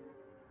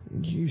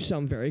 You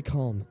sound very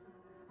calm.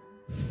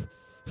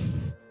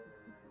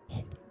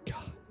 Oh my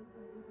god.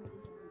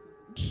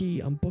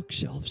 Key on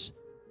bookshelves.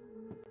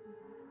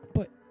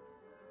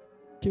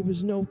 There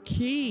was no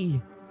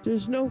key.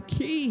 There's no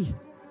key.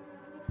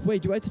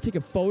 Wait, do I have to take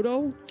a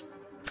photo?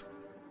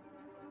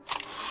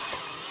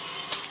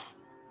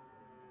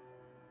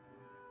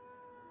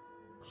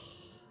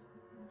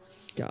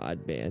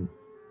 God, man.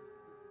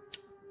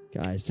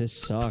 Guys, this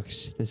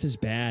sucks. This is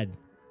bad.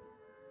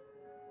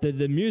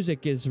 The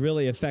music is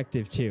really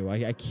effective, too.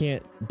 I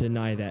can't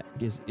deny that.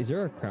 Is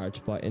there a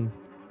crouch button?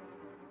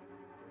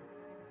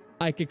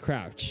 I could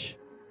crouch.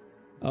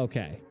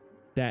 Okay.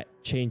 That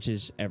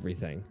changes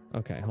everything.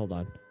 Okay, hold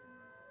on.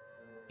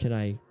 Can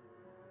I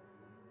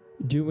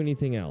do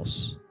anything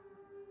else?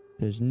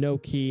 There's no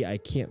key. I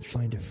can't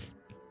find a...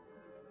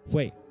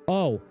 Wait.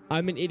 Oh,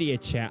 I'm an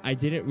idiot, chat. I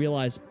didn't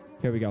realize...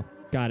 Here we go.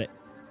 Got it.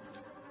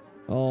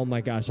 Oh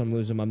my gosh, I'm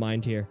losing my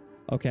mind here.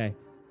 Okay.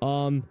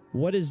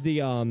 What is the,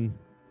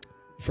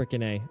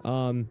 frickin' A?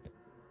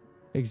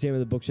 Examine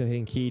the bookshelf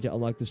hidden key to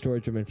unlock the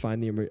storage room and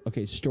find the...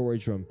 Okay,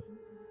 storage room.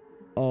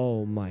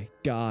 Oh my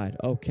god.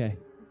 Okay.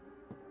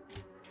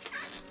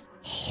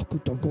 Oh,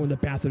 don't go in the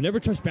bathroom. Never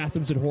trust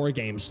bathrooms in horror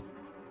games.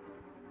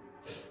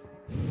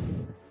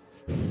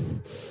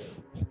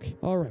 Okay.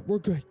 All right. We're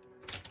good.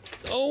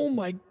 Oh,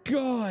 my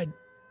God.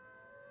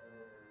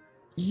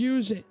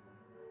 Use it.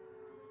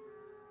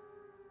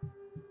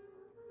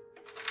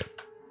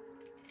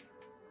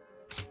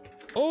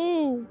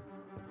 Oh.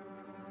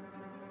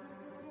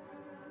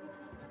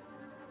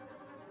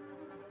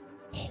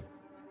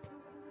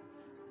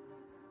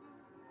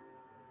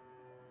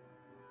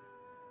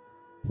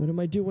 What am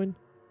I doing?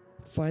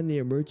 Find the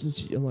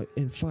emergency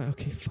and find...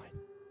 Okay, fine.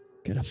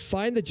 Gotta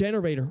find the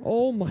generator.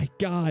 Oh my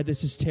god,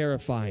 this is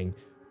terrifying.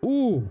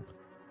 Ooh.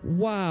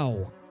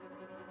 Wow.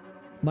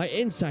 My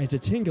insides are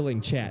tingling,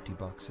 chat. Empty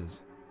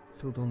boxes,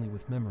 filled only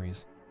with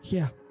memories.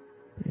 Yeah.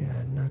 Yeah,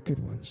 not good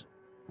ones.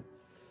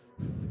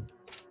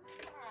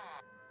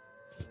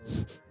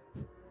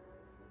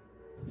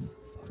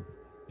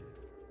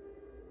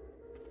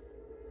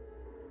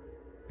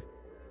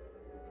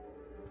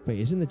 Wait,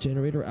 isn't the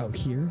generator out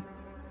here?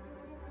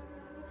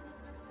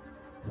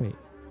 Wait.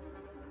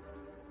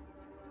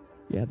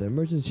 Yeah, the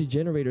emergency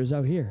generator is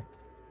out here,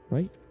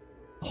 right?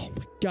 Oh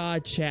my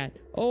god, chat.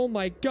 Oh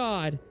my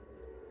god.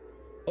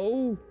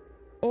 Oh.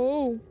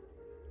 Oh.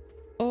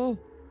 Oh.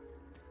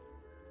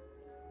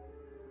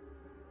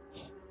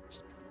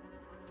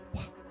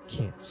 Wow,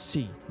 can't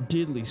see.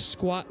 Diddly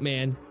squat,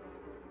 man.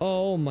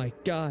 Oh my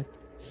god.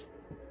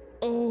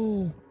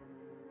 Oh.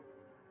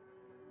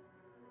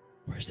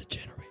 Where's the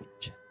generator,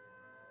 chat?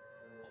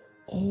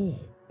 Oh.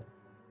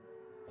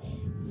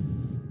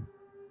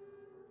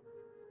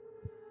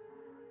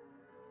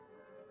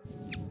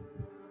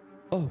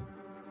 Oh.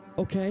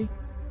 Okay.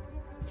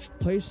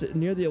 Place it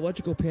near the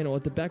electrical panel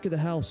at the back of the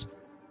house.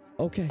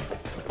 Okay.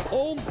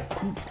 Oh.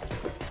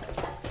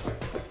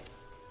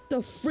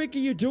 The frick are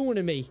you doing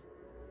to me?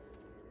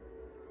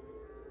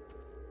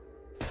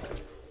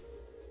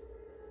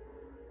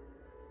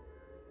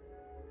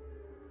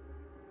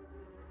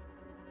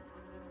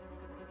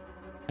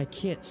 I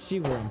can't see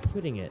where I'm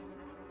putting it.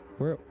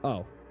 Where?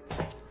 Oh.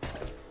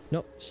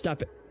 No,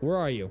 stop it. Where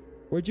are you?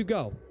 Where'd you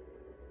go?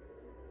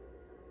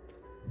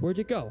 Where'd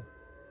it go?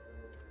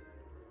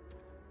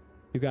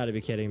 You gotta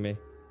be kidding me.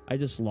 I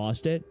just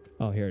lost it?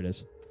 Oh, here it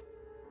is.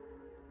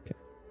 Okay.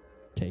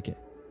 Take it.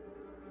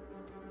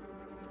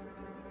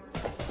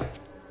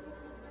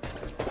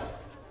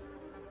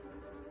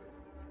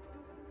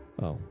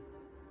 Oh.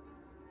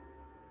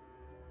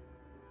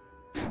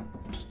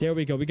 There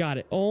we go. We got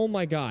it. Oh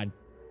my god.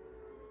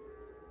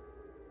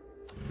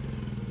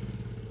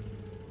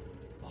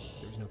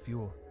 There's no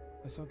fuel.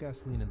 I saw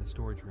gasoline in the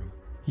storage room.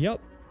 Yep.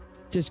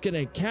 Just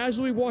gonna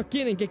casually walk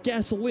in and get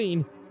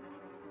gasoline.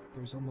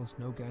 There's almost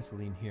no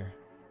gasoline here.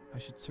 I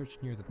should search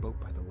near the boat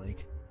by the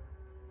lake.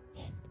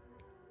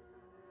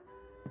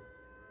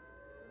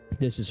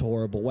 This is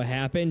horrible. What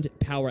happened?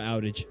 Power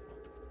outage.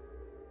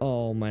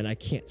 Oh man, I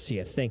can't see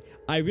a thing.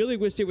 I really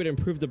wish they would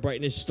improve the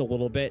brightness just a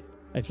little bit.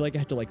 I feel like I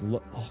have to like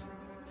look. Oh.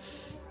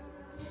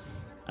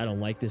 I don't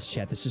like this,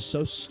 chat. This is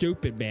so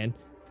stupid, man.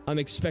 I'm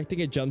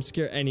expecting a jump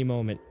scare any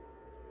moment.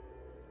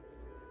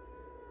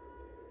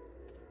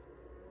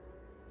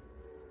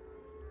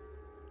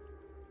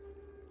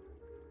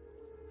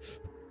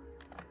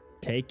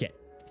 Take it.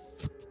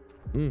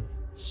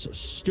 So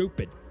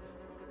stupid.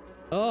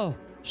 Oh,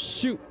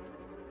 shoot.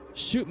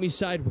 Shoot me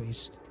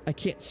sideways. I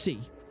can't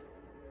see.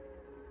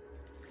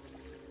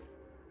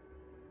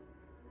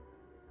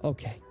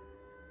 Okay.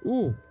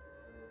 Ooh.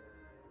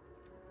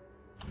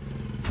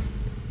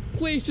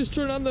 Please just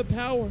turn on the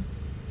power.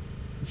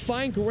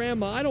 Find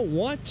Grandma. I don't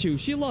want to.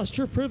 She lost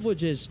her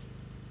privileges.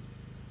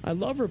 I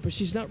love her, but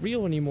she's not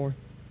real anymore.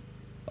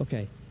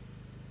 Okay.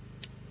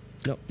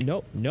 No,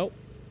 nope, nope.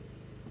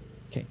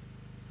 Okay.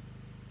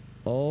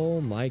 Oh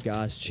my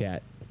gosh,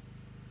 chat.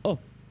 Oh.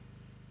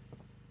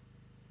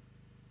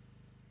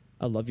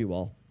 I love you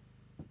all.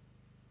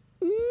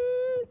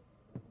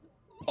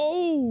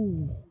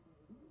 Oh.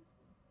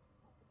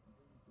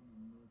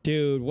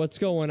 Dude, what's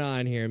going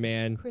on here,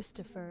 man?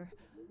 Christopher,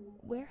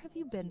 where have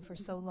you been for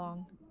so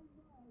long?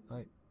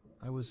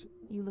 I was...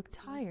 You look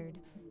tired.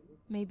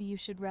 Maybe you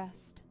should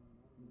rest.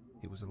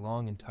 It was a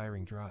long and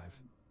tiring drive.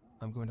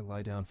 I'm going to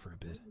lie down for a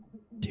bit.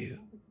 Dude.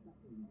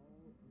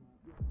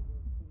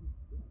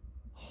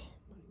 Oh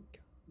my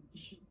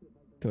gosh.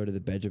 Go to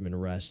the bedroom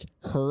and rest.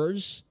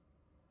 Hers?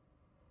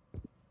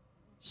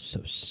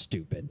 So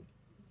stupid.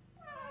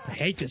 I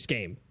hate this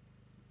game.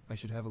 I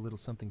should have a little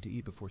something to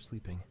eat before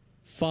sleeping.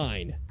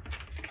 Fine.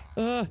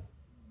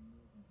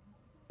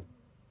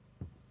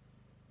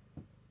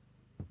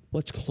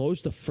 Let's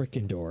close the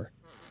frickin' door.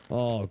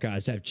 Oh,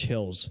 guys, I have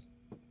chills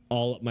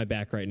all up my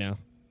back right now.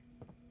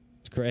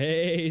 It's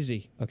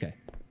crazy. Okay.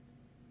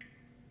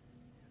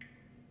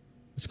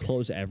 Let's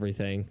close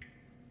everything.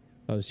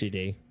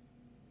 OCD.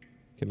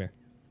 Come here.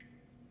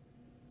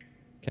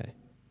 Okay.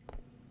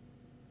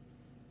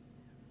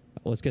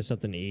 Let's get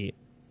something to eat.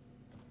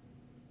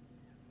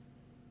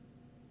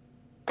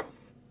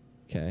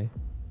 Okay.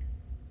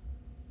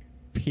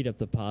 Heat up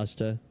the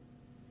pasta.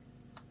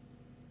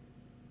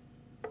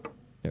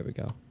 There we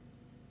go.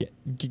 Yeah,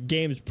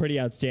 game's pretty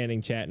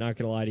outstanding, chat. Not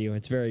gonna lie to you.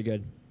 It's very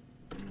good.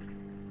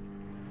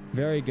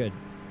 Very good.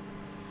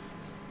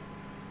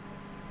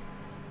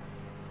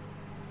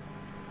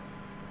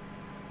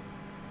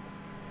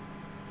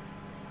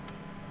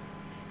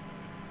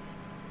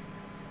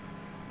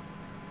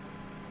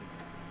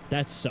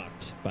 That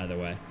sucked, by the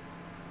way.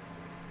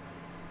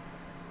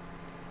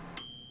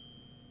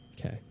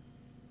 Okay.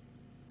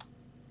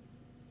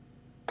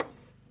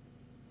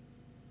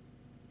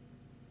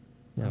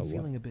 I'm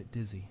feeling a bit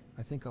dizzy.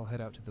 I think I'll head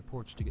out to the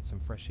porch to get some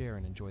fresh air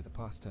and enjoy the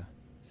pasta.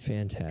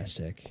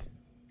 Fantastic.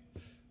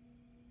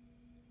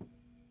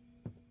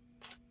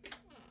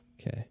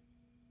 Okay.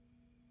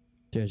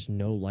 There's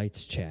no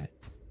lights, chat.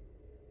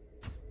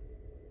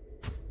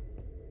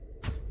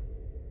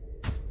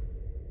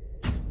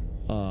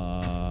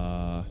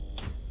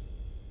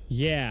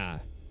 Yeah.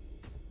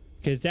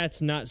 Because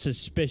that's not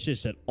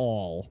suspicious at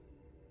all.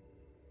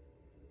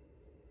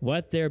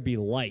 Let there be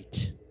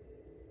light.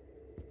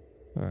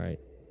 Alright.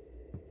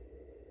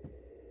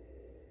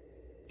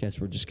 Guess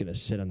we're just gonna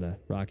sit on the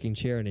rocking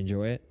chair and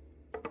enjoy it.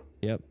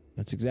 Yep,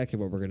 that's exactly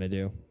what we're gonna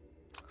do.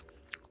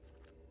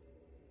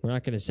 We're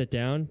not gonna sit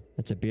down.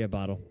 That's a beer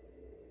bottle.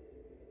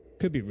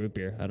 Could be root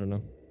beer, I don't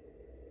know.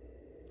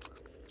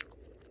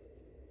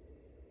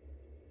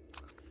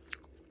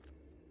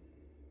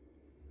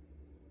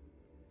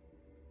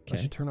 I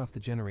should turn off the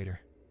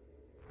generator.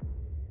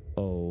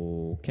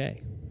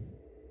 Okay.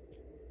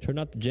 Turn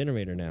off the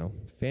generator now.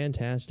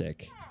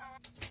 Fantastic.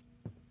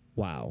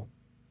 Wow.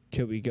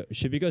 Could we go?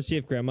 Should we go see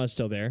if Grandma's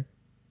still there?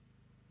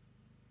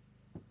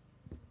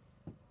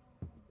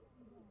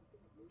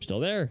 Still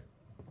there.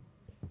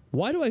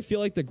 Why do I feel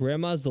like the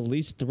grandma's the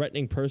least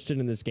threatening person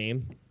in this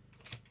game?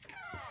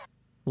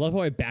 I love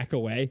how I back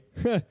away.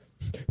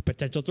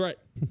 Potential threat.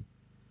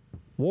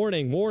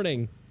 Warning,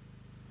 warning.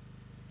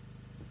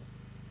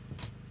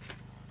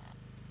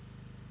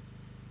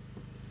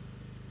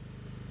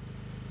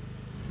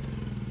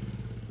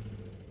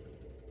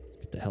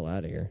 Get the hell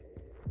out of here.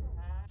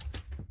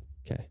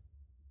 Okay.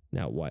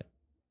 Now what?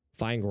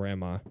 Find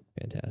Grandma.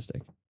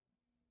 Fantastic.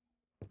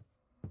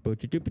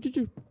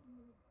 Boo-choo-choo-choo-choo.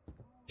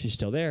 She's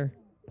still there.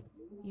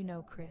 You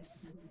know,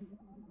 Chris,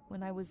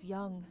 when I was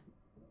young,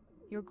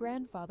 your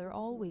grandfather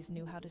always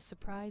knew how to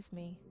surprise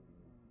me.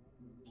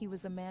 He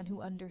was a man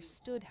who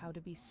understood how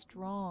to be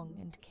strong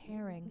and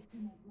caring.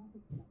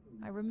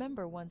 I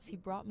remember once he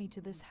brought me to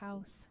this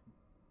house.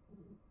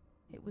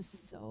 It was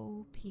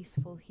so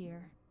peaceful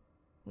here.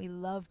 We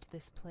loved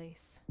this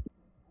place.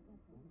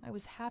 I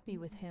was happy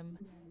with him,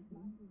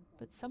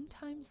 but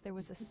sometimes there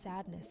was a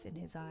sadness in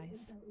his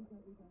eyes.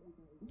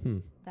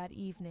 That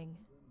evening,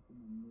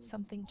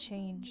 something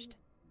changed.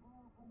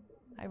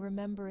 I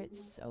remember it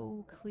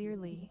so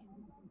clearly,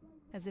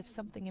 as if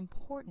something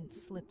important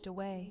slipped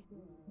away.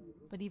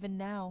 But even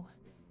now,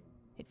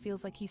 it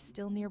feels like he's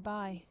still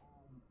nearby,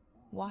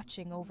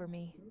 watching over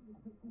me.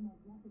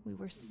 We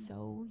were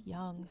so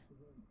young,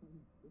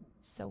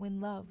 so in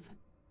love.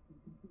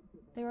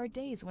 There are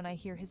days when I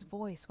hear his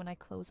voice when I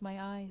close my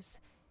eyes,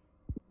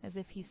 as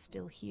if he's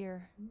still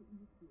here,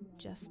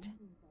 just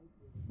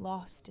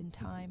lost in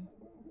time.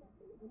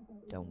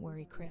 Don't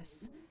worry,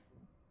 Chris.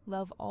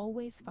 Love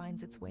always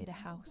finds its way to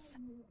house.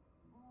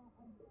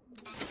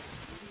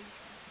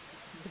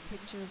 The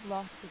picture is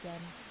lost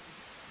again.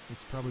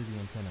 It's probably the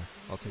antenna.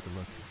 I'll take a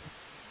look.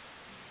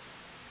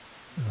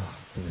 Oh,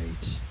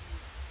 great.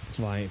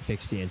 Fine,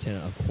 fix the antenna.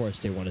 Of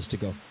course they want us to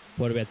go.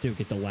 What do we have to do?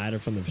 Get the ladder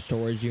from the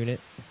storage unit?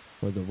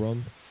 Or the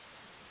room?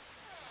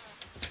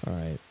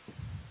 Alright.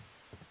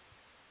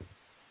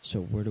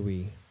 So where do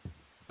we...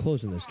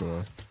 Closing this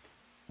door.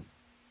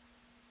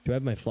 Do I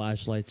have my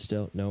flashlight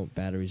still? No,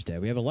 battery's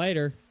dead. We have a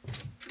lighter.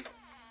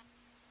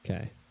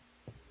 Okay.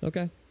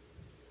 Okay.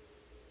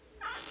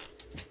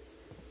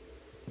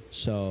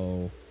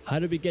 So, how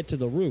did we get to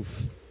the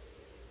roof?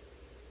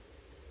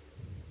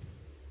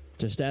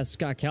 Just ask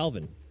Scott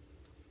Calvin.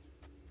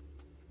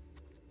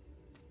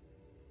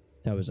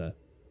 That was a,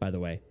 by the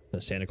way, the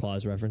Santa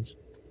Claus reference.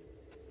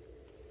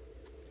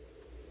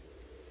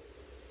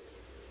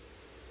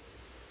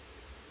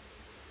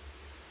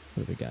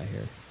 What do we got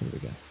here? What do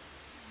we got?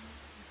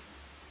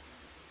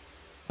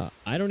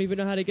 I don't even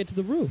know how to get to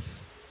the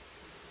roof.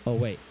 Oh,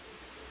 wait.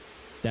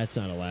 That's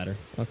not a ladder.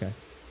 Okay.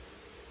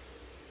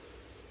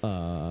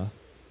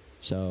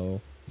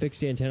 So, fix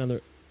the antenna on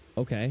the...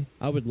 Okay.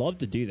 I would love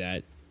to do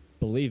that.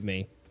 Believe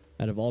me.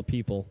 Out of all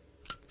people.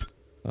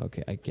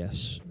 Okay, I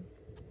guess.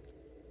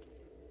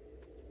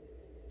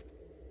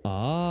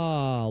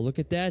 Ah, look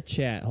at that,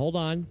 chat. Hold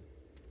on.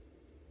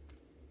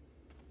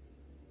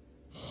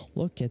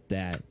 Look at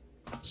that.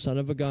 Son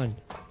of a gun.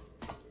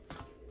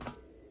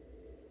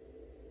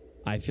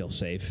 I feel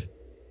safe.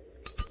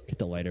 Get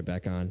the lighter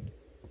back on.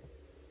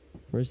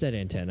 Where's that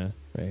antenna?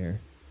 Right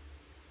here.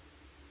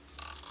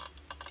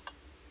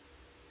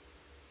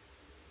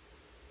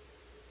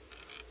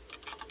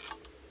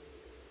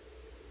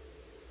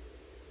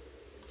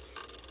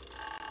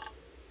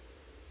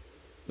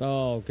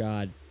 Oh,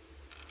 God.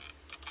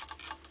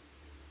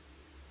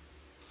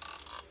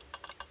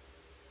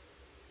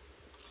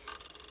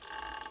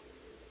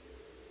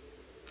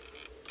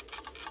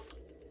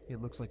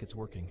 It looks like it's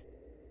working.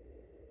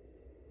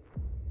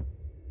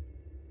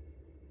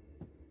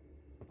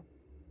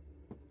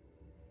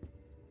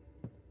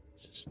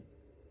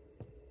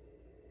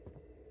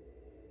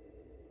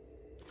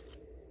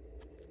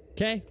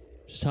 Okay,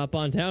 just hop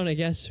on down, I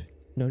guess.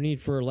 No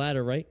need for a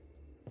ladder, right?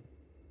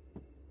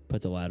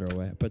 Put the ladder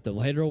away. Put the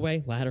lighter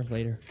away. Ladder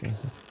later.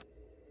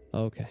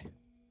 Okay.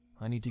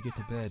 I need to get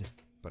to bed,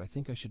 but I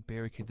think I should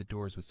barricade the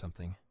doors with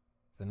something.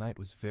 The night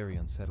was very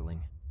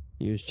unsettling.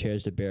 Use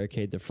chairs to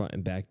barricade the front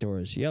and back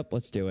doors. Yep,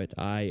 let's do it.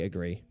 I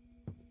agree.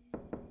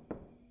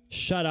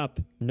 Shut up.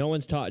 No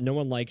one's taught. No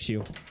one likes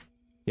you.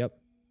 Yep.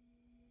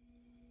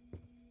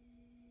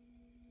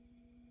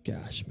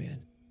 Gosh,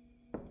 man.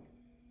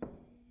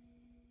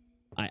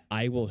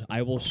 I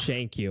will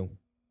shank you.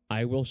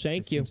 I will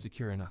shank This you. seems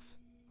secure enough.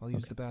 I'll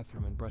use the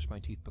bathroom and brush my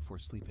teeth before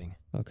sleeping.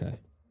 Okay.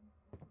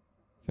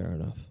 Fair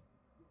enough.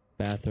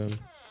 Bathroom.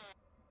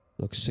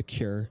 Looks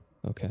secure.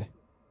 Okay.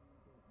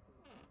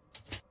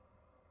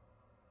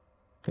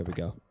 Here we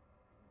go.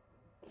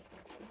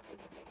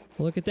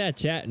 Look at that,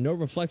 chat. No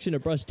reflection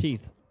of brushed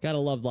teeth. Gotta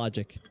love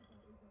logic.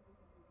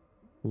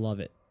 Love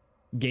it.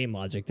 Game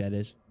logic, that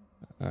is.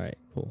 Alright,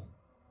 cool.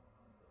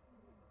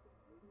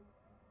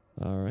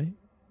 Alright.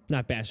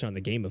 Not bashing on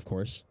the game, of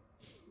course.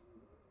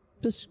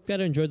 Just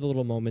gotta enjoy the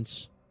little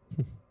moments.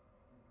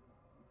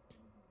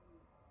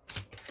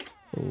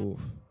 Ooh.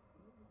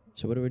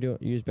 So what do we do?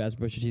 Use bathroom,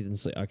 brush your teeth, and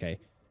sleep. Okay.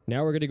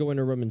 Now we're gonna go in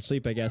a room and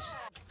sleep, I guess.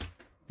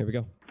 Here we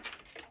go.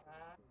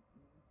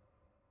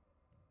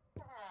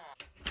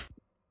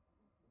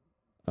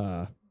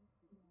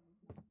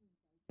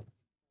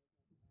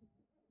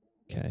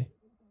 Okay.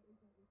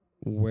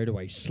 Where do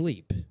I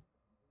sleep?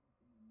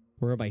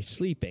 Where am I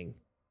sleeping?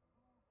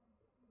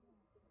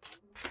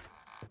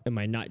 Am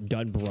I not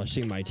done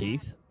brushing my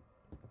teeth?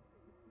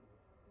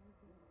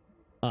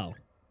 Oh.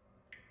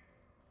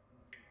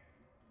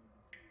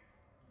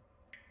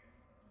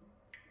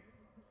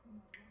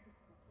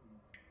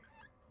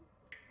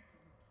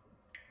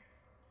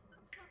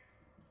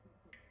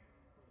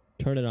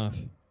 Turn it off.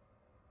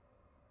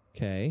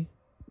 Okay.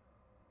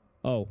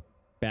 Oh,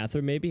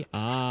 bathroom maybe?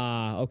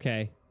 Ah,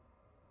 okay.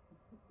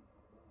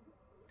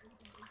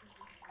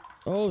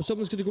 Oh,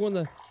 someone's gonna go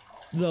in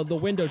the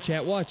window,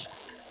 chat. Watch.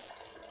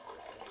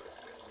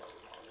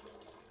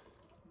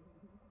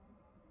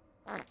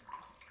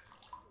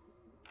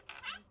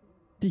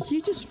 Did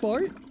he just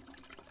fart?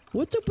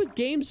 What's up with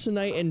games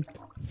tonight and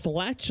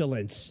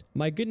flatulence?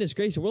 My goodness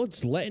gracious, we're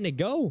just letting it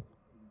go.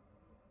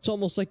 It's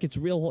almost like it's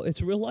real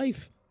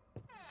life.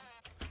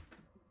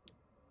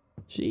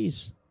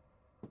 Jeez.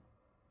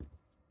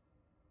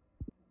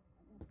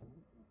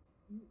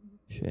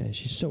 Yeah,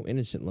 she's so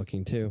innocent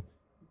looking too.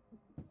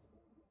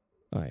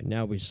 Alright,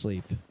 now we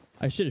sleep.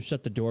 I should have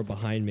shut the door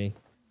behind me.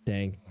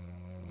 Dang.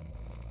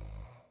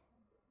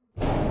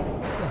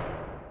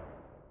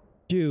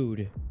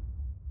 Dude.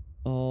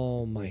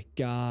 Oh my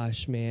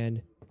gosh,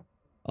 man.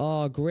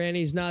 Oh,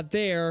 Granny's not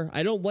there.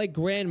 I don't like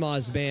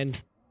grandmas, man.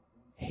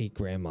 Hate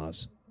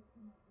grandmas.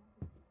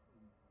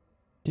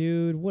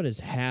 Dude, what is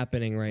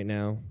happening right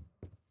now?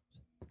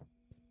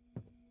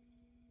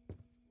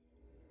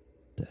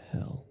 The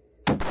hell?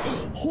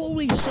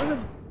 Holy son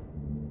of...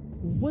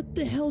 What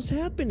the hell's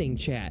happening,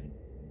 chat?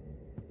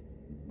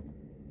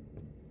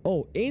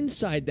 Oh,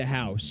 inside the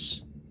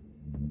house.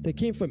 They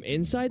came from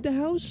inside the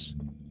house?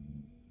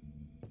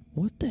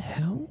 What the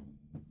hell?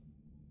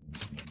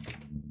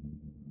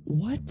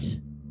 What?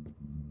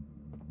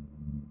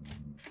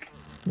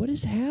 What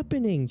is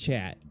happening,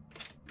 chat?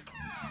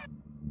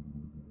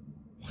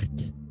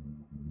 What?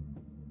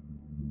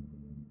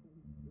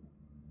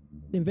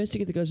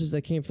 Investigate the ghosts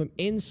that came from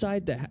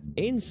inside the...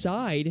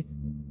 Inside?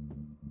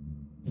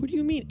 What do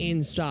you mean,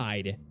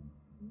 inside?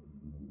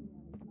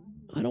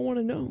 I don't want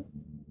to know.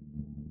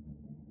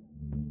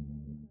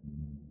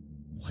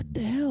 What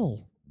the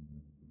hell?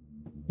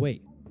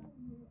 Wait.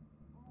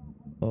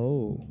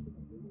 Oh.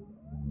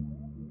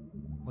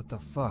 What the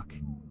fuck?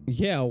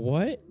 Yeah,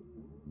 what?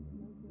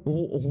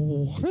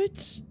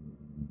 What?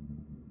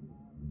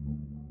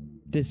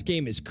 This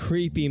game is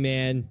creepy,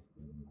 man.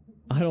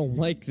 I don't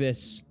like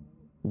this.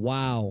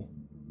 Wow.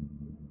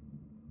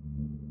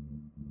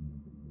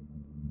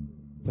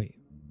 Wait.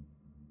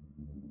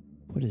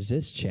 What is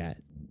this, chat?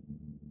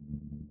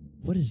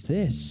 What is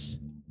this?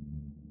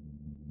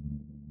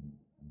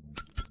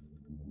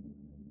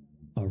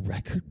 A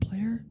record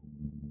player?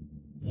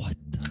 What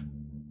the?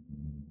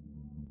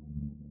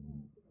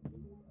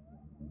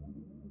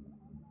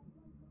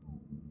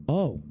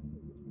 Oh.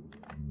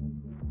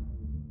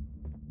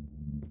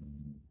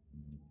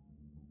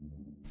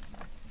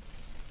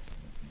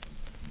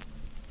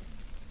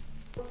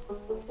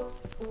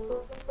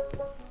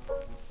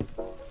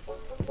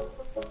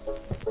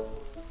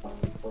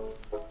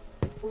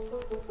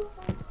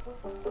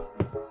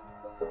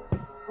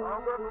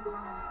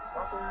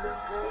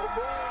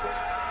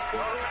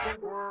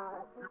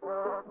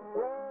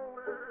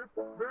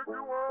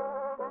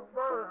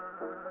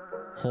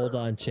 Hold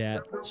on,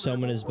 chat.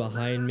 Someone is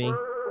behind me.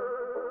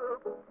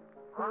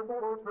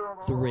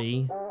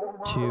 3,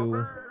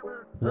 2,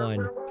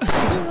 1.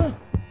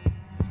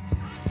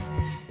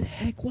 The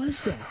heck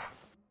was that?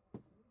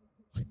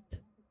 What?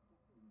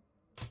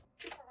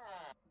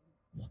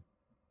 What?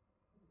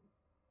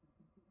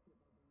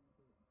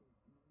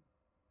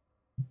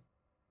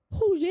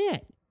 Who's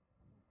that?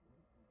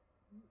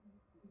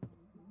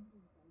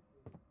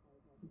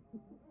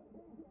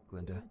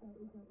 Glinda.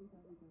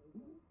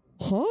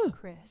 Huh?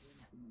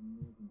 Chris,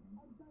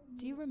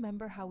 do you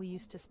remember how we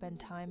used to spend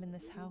time in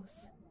this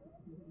house?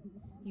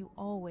 You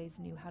always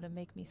knew how to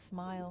make me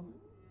smile.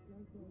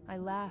 I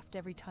laughed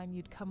every time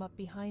you'd come up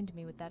behind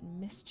me with that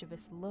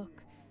mischievous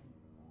look,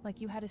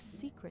 like you had a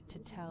secret to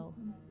tell,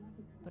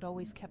 but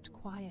always kept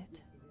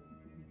quiet.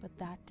 But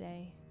that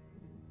day,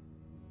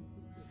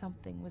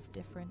 something was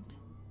different.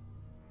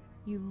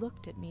 You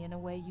looked at me in a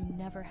way you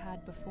never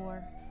had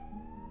before.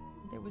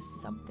 There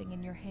was something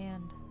in your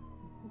hand.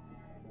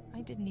 I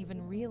didn't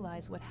even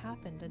realize what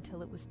happened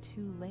until it was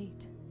too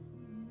late.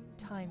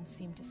 Time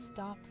seemed to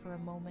stop for a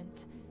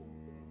moment,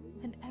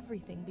 and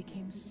everything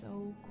became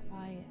so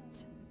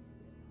quiet.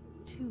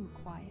 Too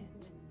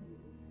quiet.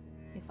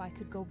 If I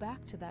could go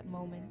back to that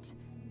moment,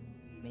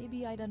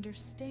 maybe I'd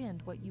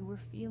understand what you were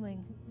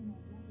feeling.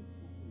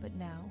 But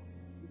now,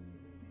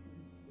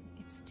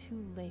 it's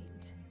too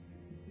late,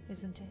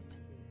 isn't it?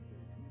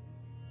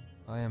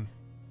 I am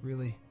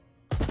really...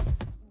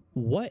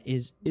 What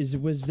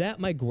was that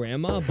my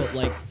grandma, but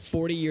like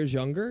 40 years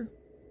younger?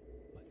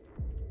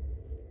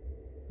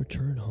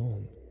 Return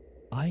home.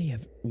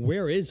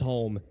 Where is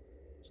home?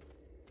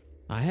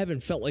 I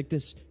haven't felt like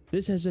this.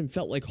 This hasn't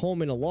felt like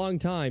home in a long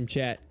time,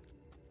 chat.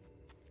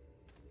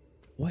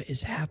 What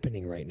is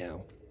happening right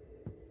now?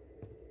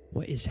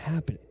 What is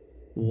happening?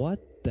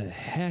 What the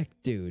heck,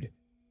 dude?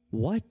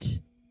 What?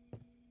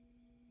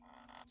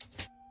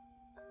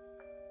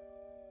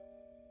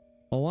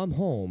 Oh, I'm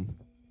home.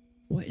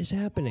 What is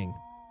happening?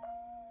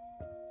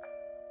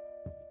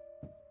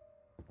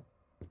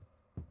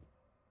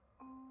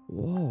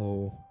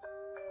 Whoa.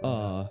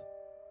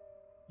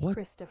 What?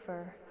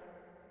 Christopher,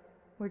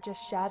 we're just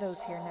shadows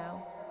here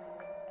now.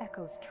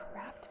 Echoes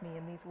trapped me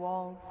in these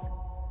walls.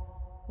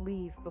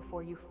 Leave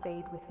before you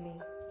fade with me.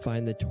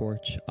 Find the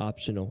torch,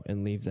 optional,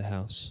 and leave the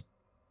house.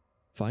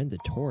 Find the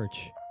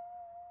torch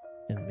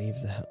and leave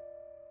the house.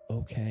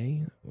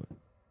 Okay.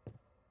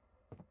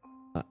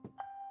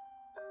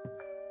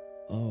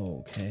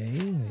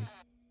 Okay.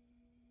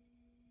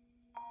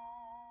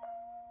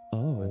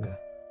 Oh.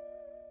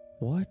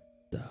 What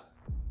the?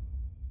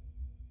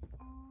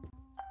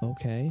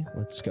 Okay,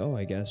 let's go,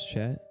 I guess,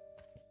 chat.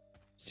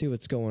 See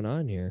what's going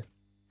on here.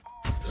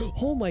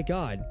 Oh my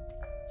god!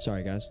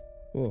 Sorry, guys.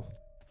 Whoa.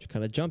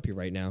 Kind of jumpy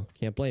right now.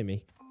 Can't blame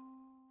me.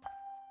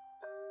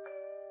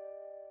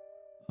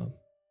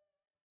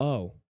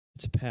 Oh,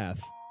 it's a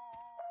path.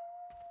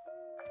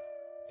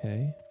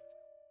 Okay.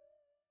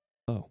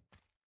 Oh.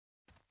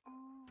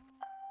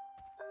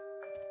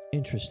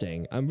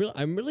 Interesting. I'm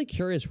really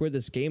curious where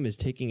this game is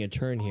taking a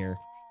turn here.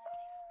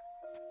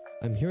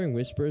 I'm hearing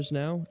whispers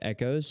now.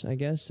 Echoes, I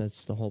guess.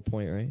 That's the whole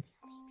point, right?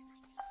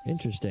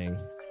 Interesting.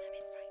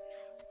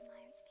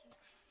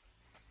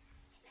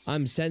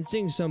 I'm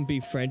sensing some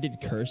Befriended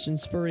Curse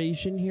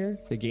inspiration here.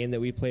 The game that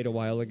we played a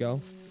while ago.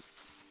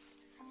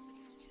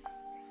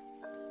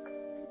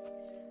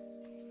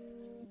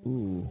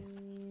 Ooh.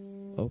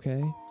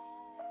 Okay.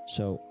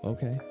 So,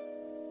 okay.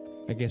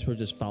 I guess we're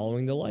just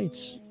following the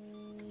lights.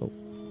 Oh.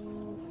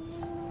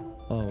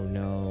 Oh,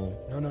 no.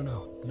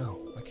 No.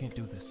 I can't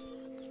do this.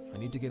 I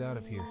need to get out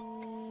of here.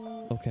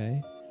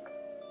 Okay.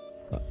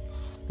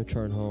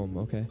 Return home.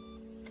 Okay.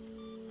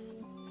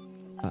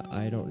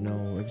 I don't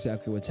know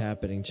exactly what's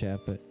happening,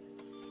 chat, but...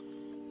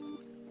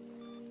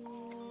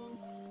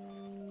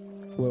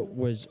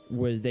 Was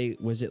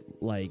it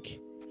like...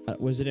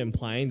 was it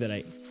implying that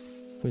I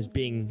was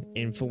being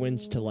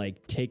influenced to,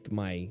 like, take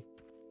my...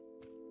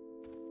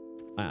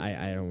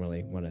 I don't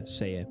really want to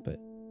say it, but...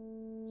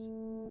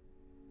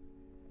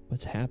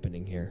 What's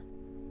happening here?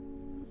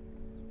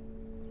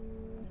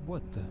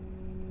 What the...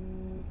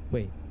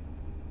 Wait.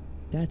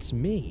 That's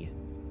me.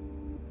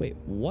 Wait,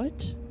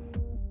 what?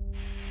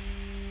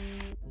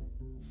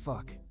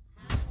 Fuck.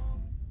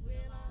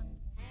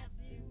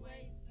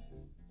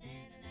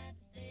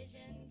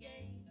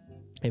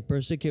 A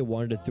person can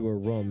wander through a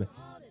room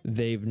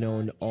they've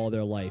known all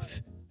their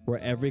life, where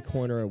every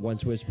corner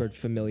once whispered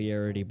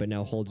familiarity but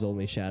now holds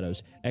only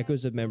shadows,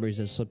 echoes of memories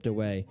that slipped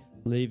away,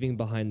 leaving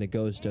behind the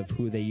ghost of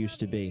who they used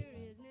to be.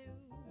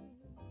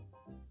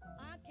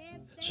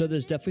 So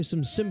there's definitely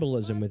some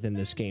symbolism within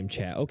this game,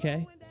 chat.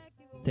 Okay.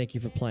 Thank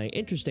you for playing.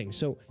 Interesting.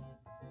 So,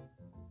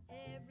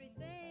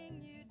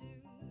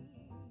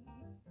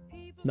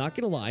 not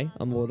gonna lie,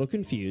 I'm a little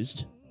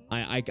confused.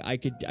 I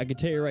could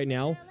tell you right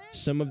now,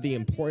 some of the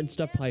important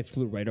stuff probably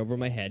flew right over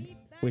my head,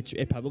 which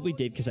it probably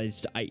did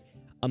because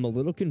I'm a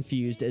little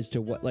confused as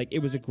to what, like, it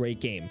was a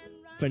great game,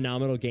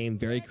 phenomenal game,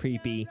 very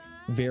creepy,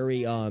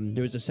 very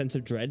there was a sense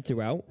of dread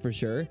throughout for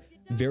sure,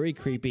 very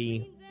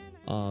creepy,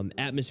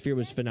 atmosphere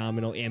was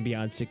phenomenal,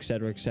 ambiance,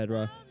 etc.,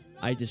 etc.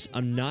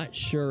 I'm not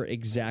sure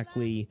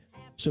exactly.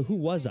 So who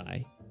was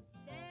I?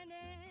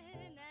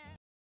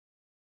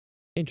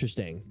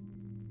 Interesting.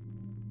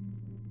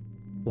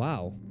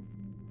 Wow.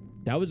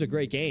 That was a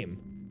great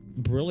game.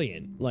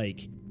 Brilliant.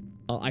 Like,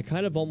 I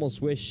kind of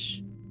almost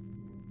wish...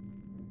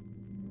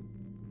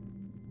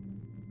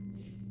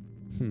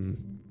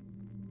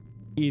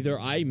 Either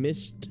I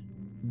missed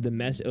the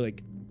mess...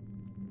 Like,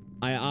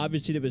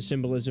 obviously there was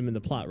symbolism in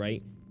the plot,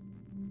 right?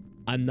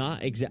 I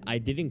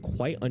didn't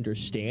quite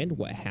understand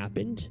what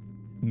happened.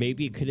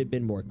 Maybe it could have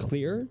been more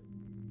clear.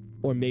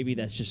 Or maybe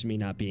that's just me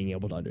not being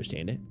able to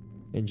understand it.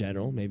 In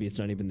general, maybe it's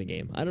not even the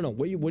game. I don't know.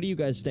 What do you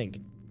guys think?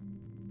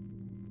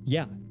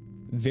 Yeah,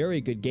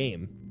 very good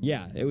game.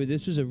 Yeah,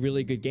 this was a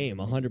really good game,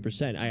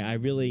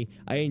 100%.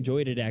 I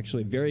enjoyed it,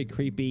 actually. Very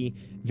creepy,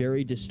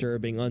 very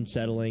disturbing,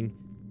 unsettling.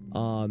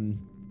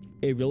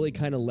 It really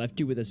kind of left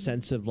you with a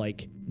sense of,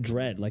 like,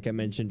 dread, like I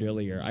mentioned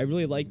earlier. I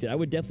really liked it. I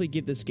would definitely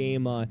give this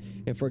game,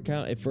 if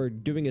we're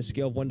doing a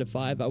scale of 1 to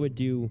 5, I would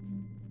do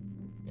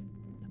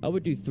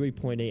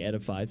 3.8 out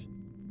of 5.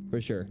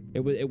 For sure.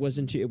 It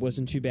wasn't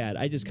too bad.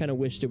 I just kind of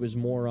wished it was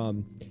more,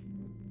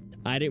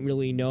 I didn't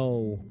really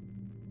know.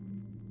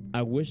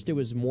 I wish there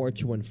was more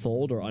to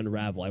unfold or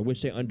unravel. I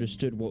wish I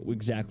understood what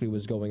exactly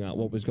was going on,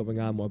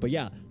 more. But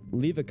yeah,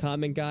 leave a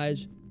comment,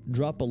 guys.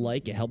 Drop a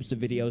like. It helps the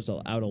videos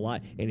out a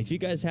lot. And if you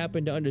guys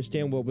happen to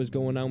understand what was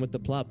going on with the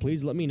plot,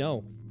 please let me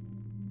know.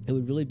 It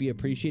would really be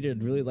appreciated.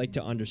 I'd really like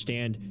to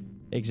understand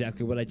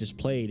exactly what I just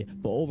played.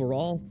 But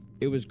overall,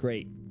 it was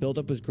great.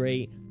 Build-up was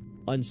great.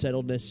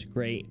 unsettledness,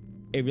 great.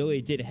 It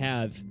really did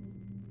have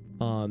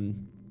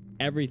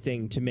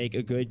everything to make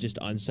a good, just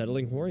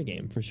unsettling horror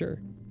game, for sure.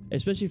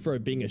 Especially for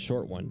it being a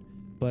short one.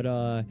 But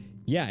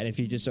yeah, and if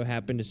you just so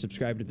happen to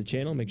subscribe to the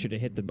channel, make sure to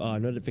hit the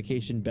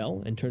notification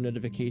bell and turn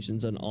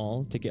notifications on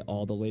all to get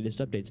all the latest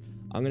updates.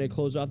 I'm gonna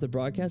close off the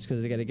broadcast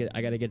because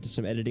I gotta get to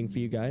some editing for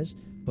you guys.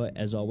 But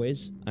as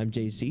always, I'm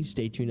JC.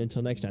 Stay tuned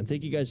until next time.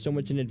 Thank you guys so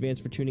much in advance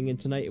for tuning in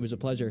tonight. It was a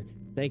pleasure.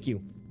 Thank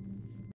you.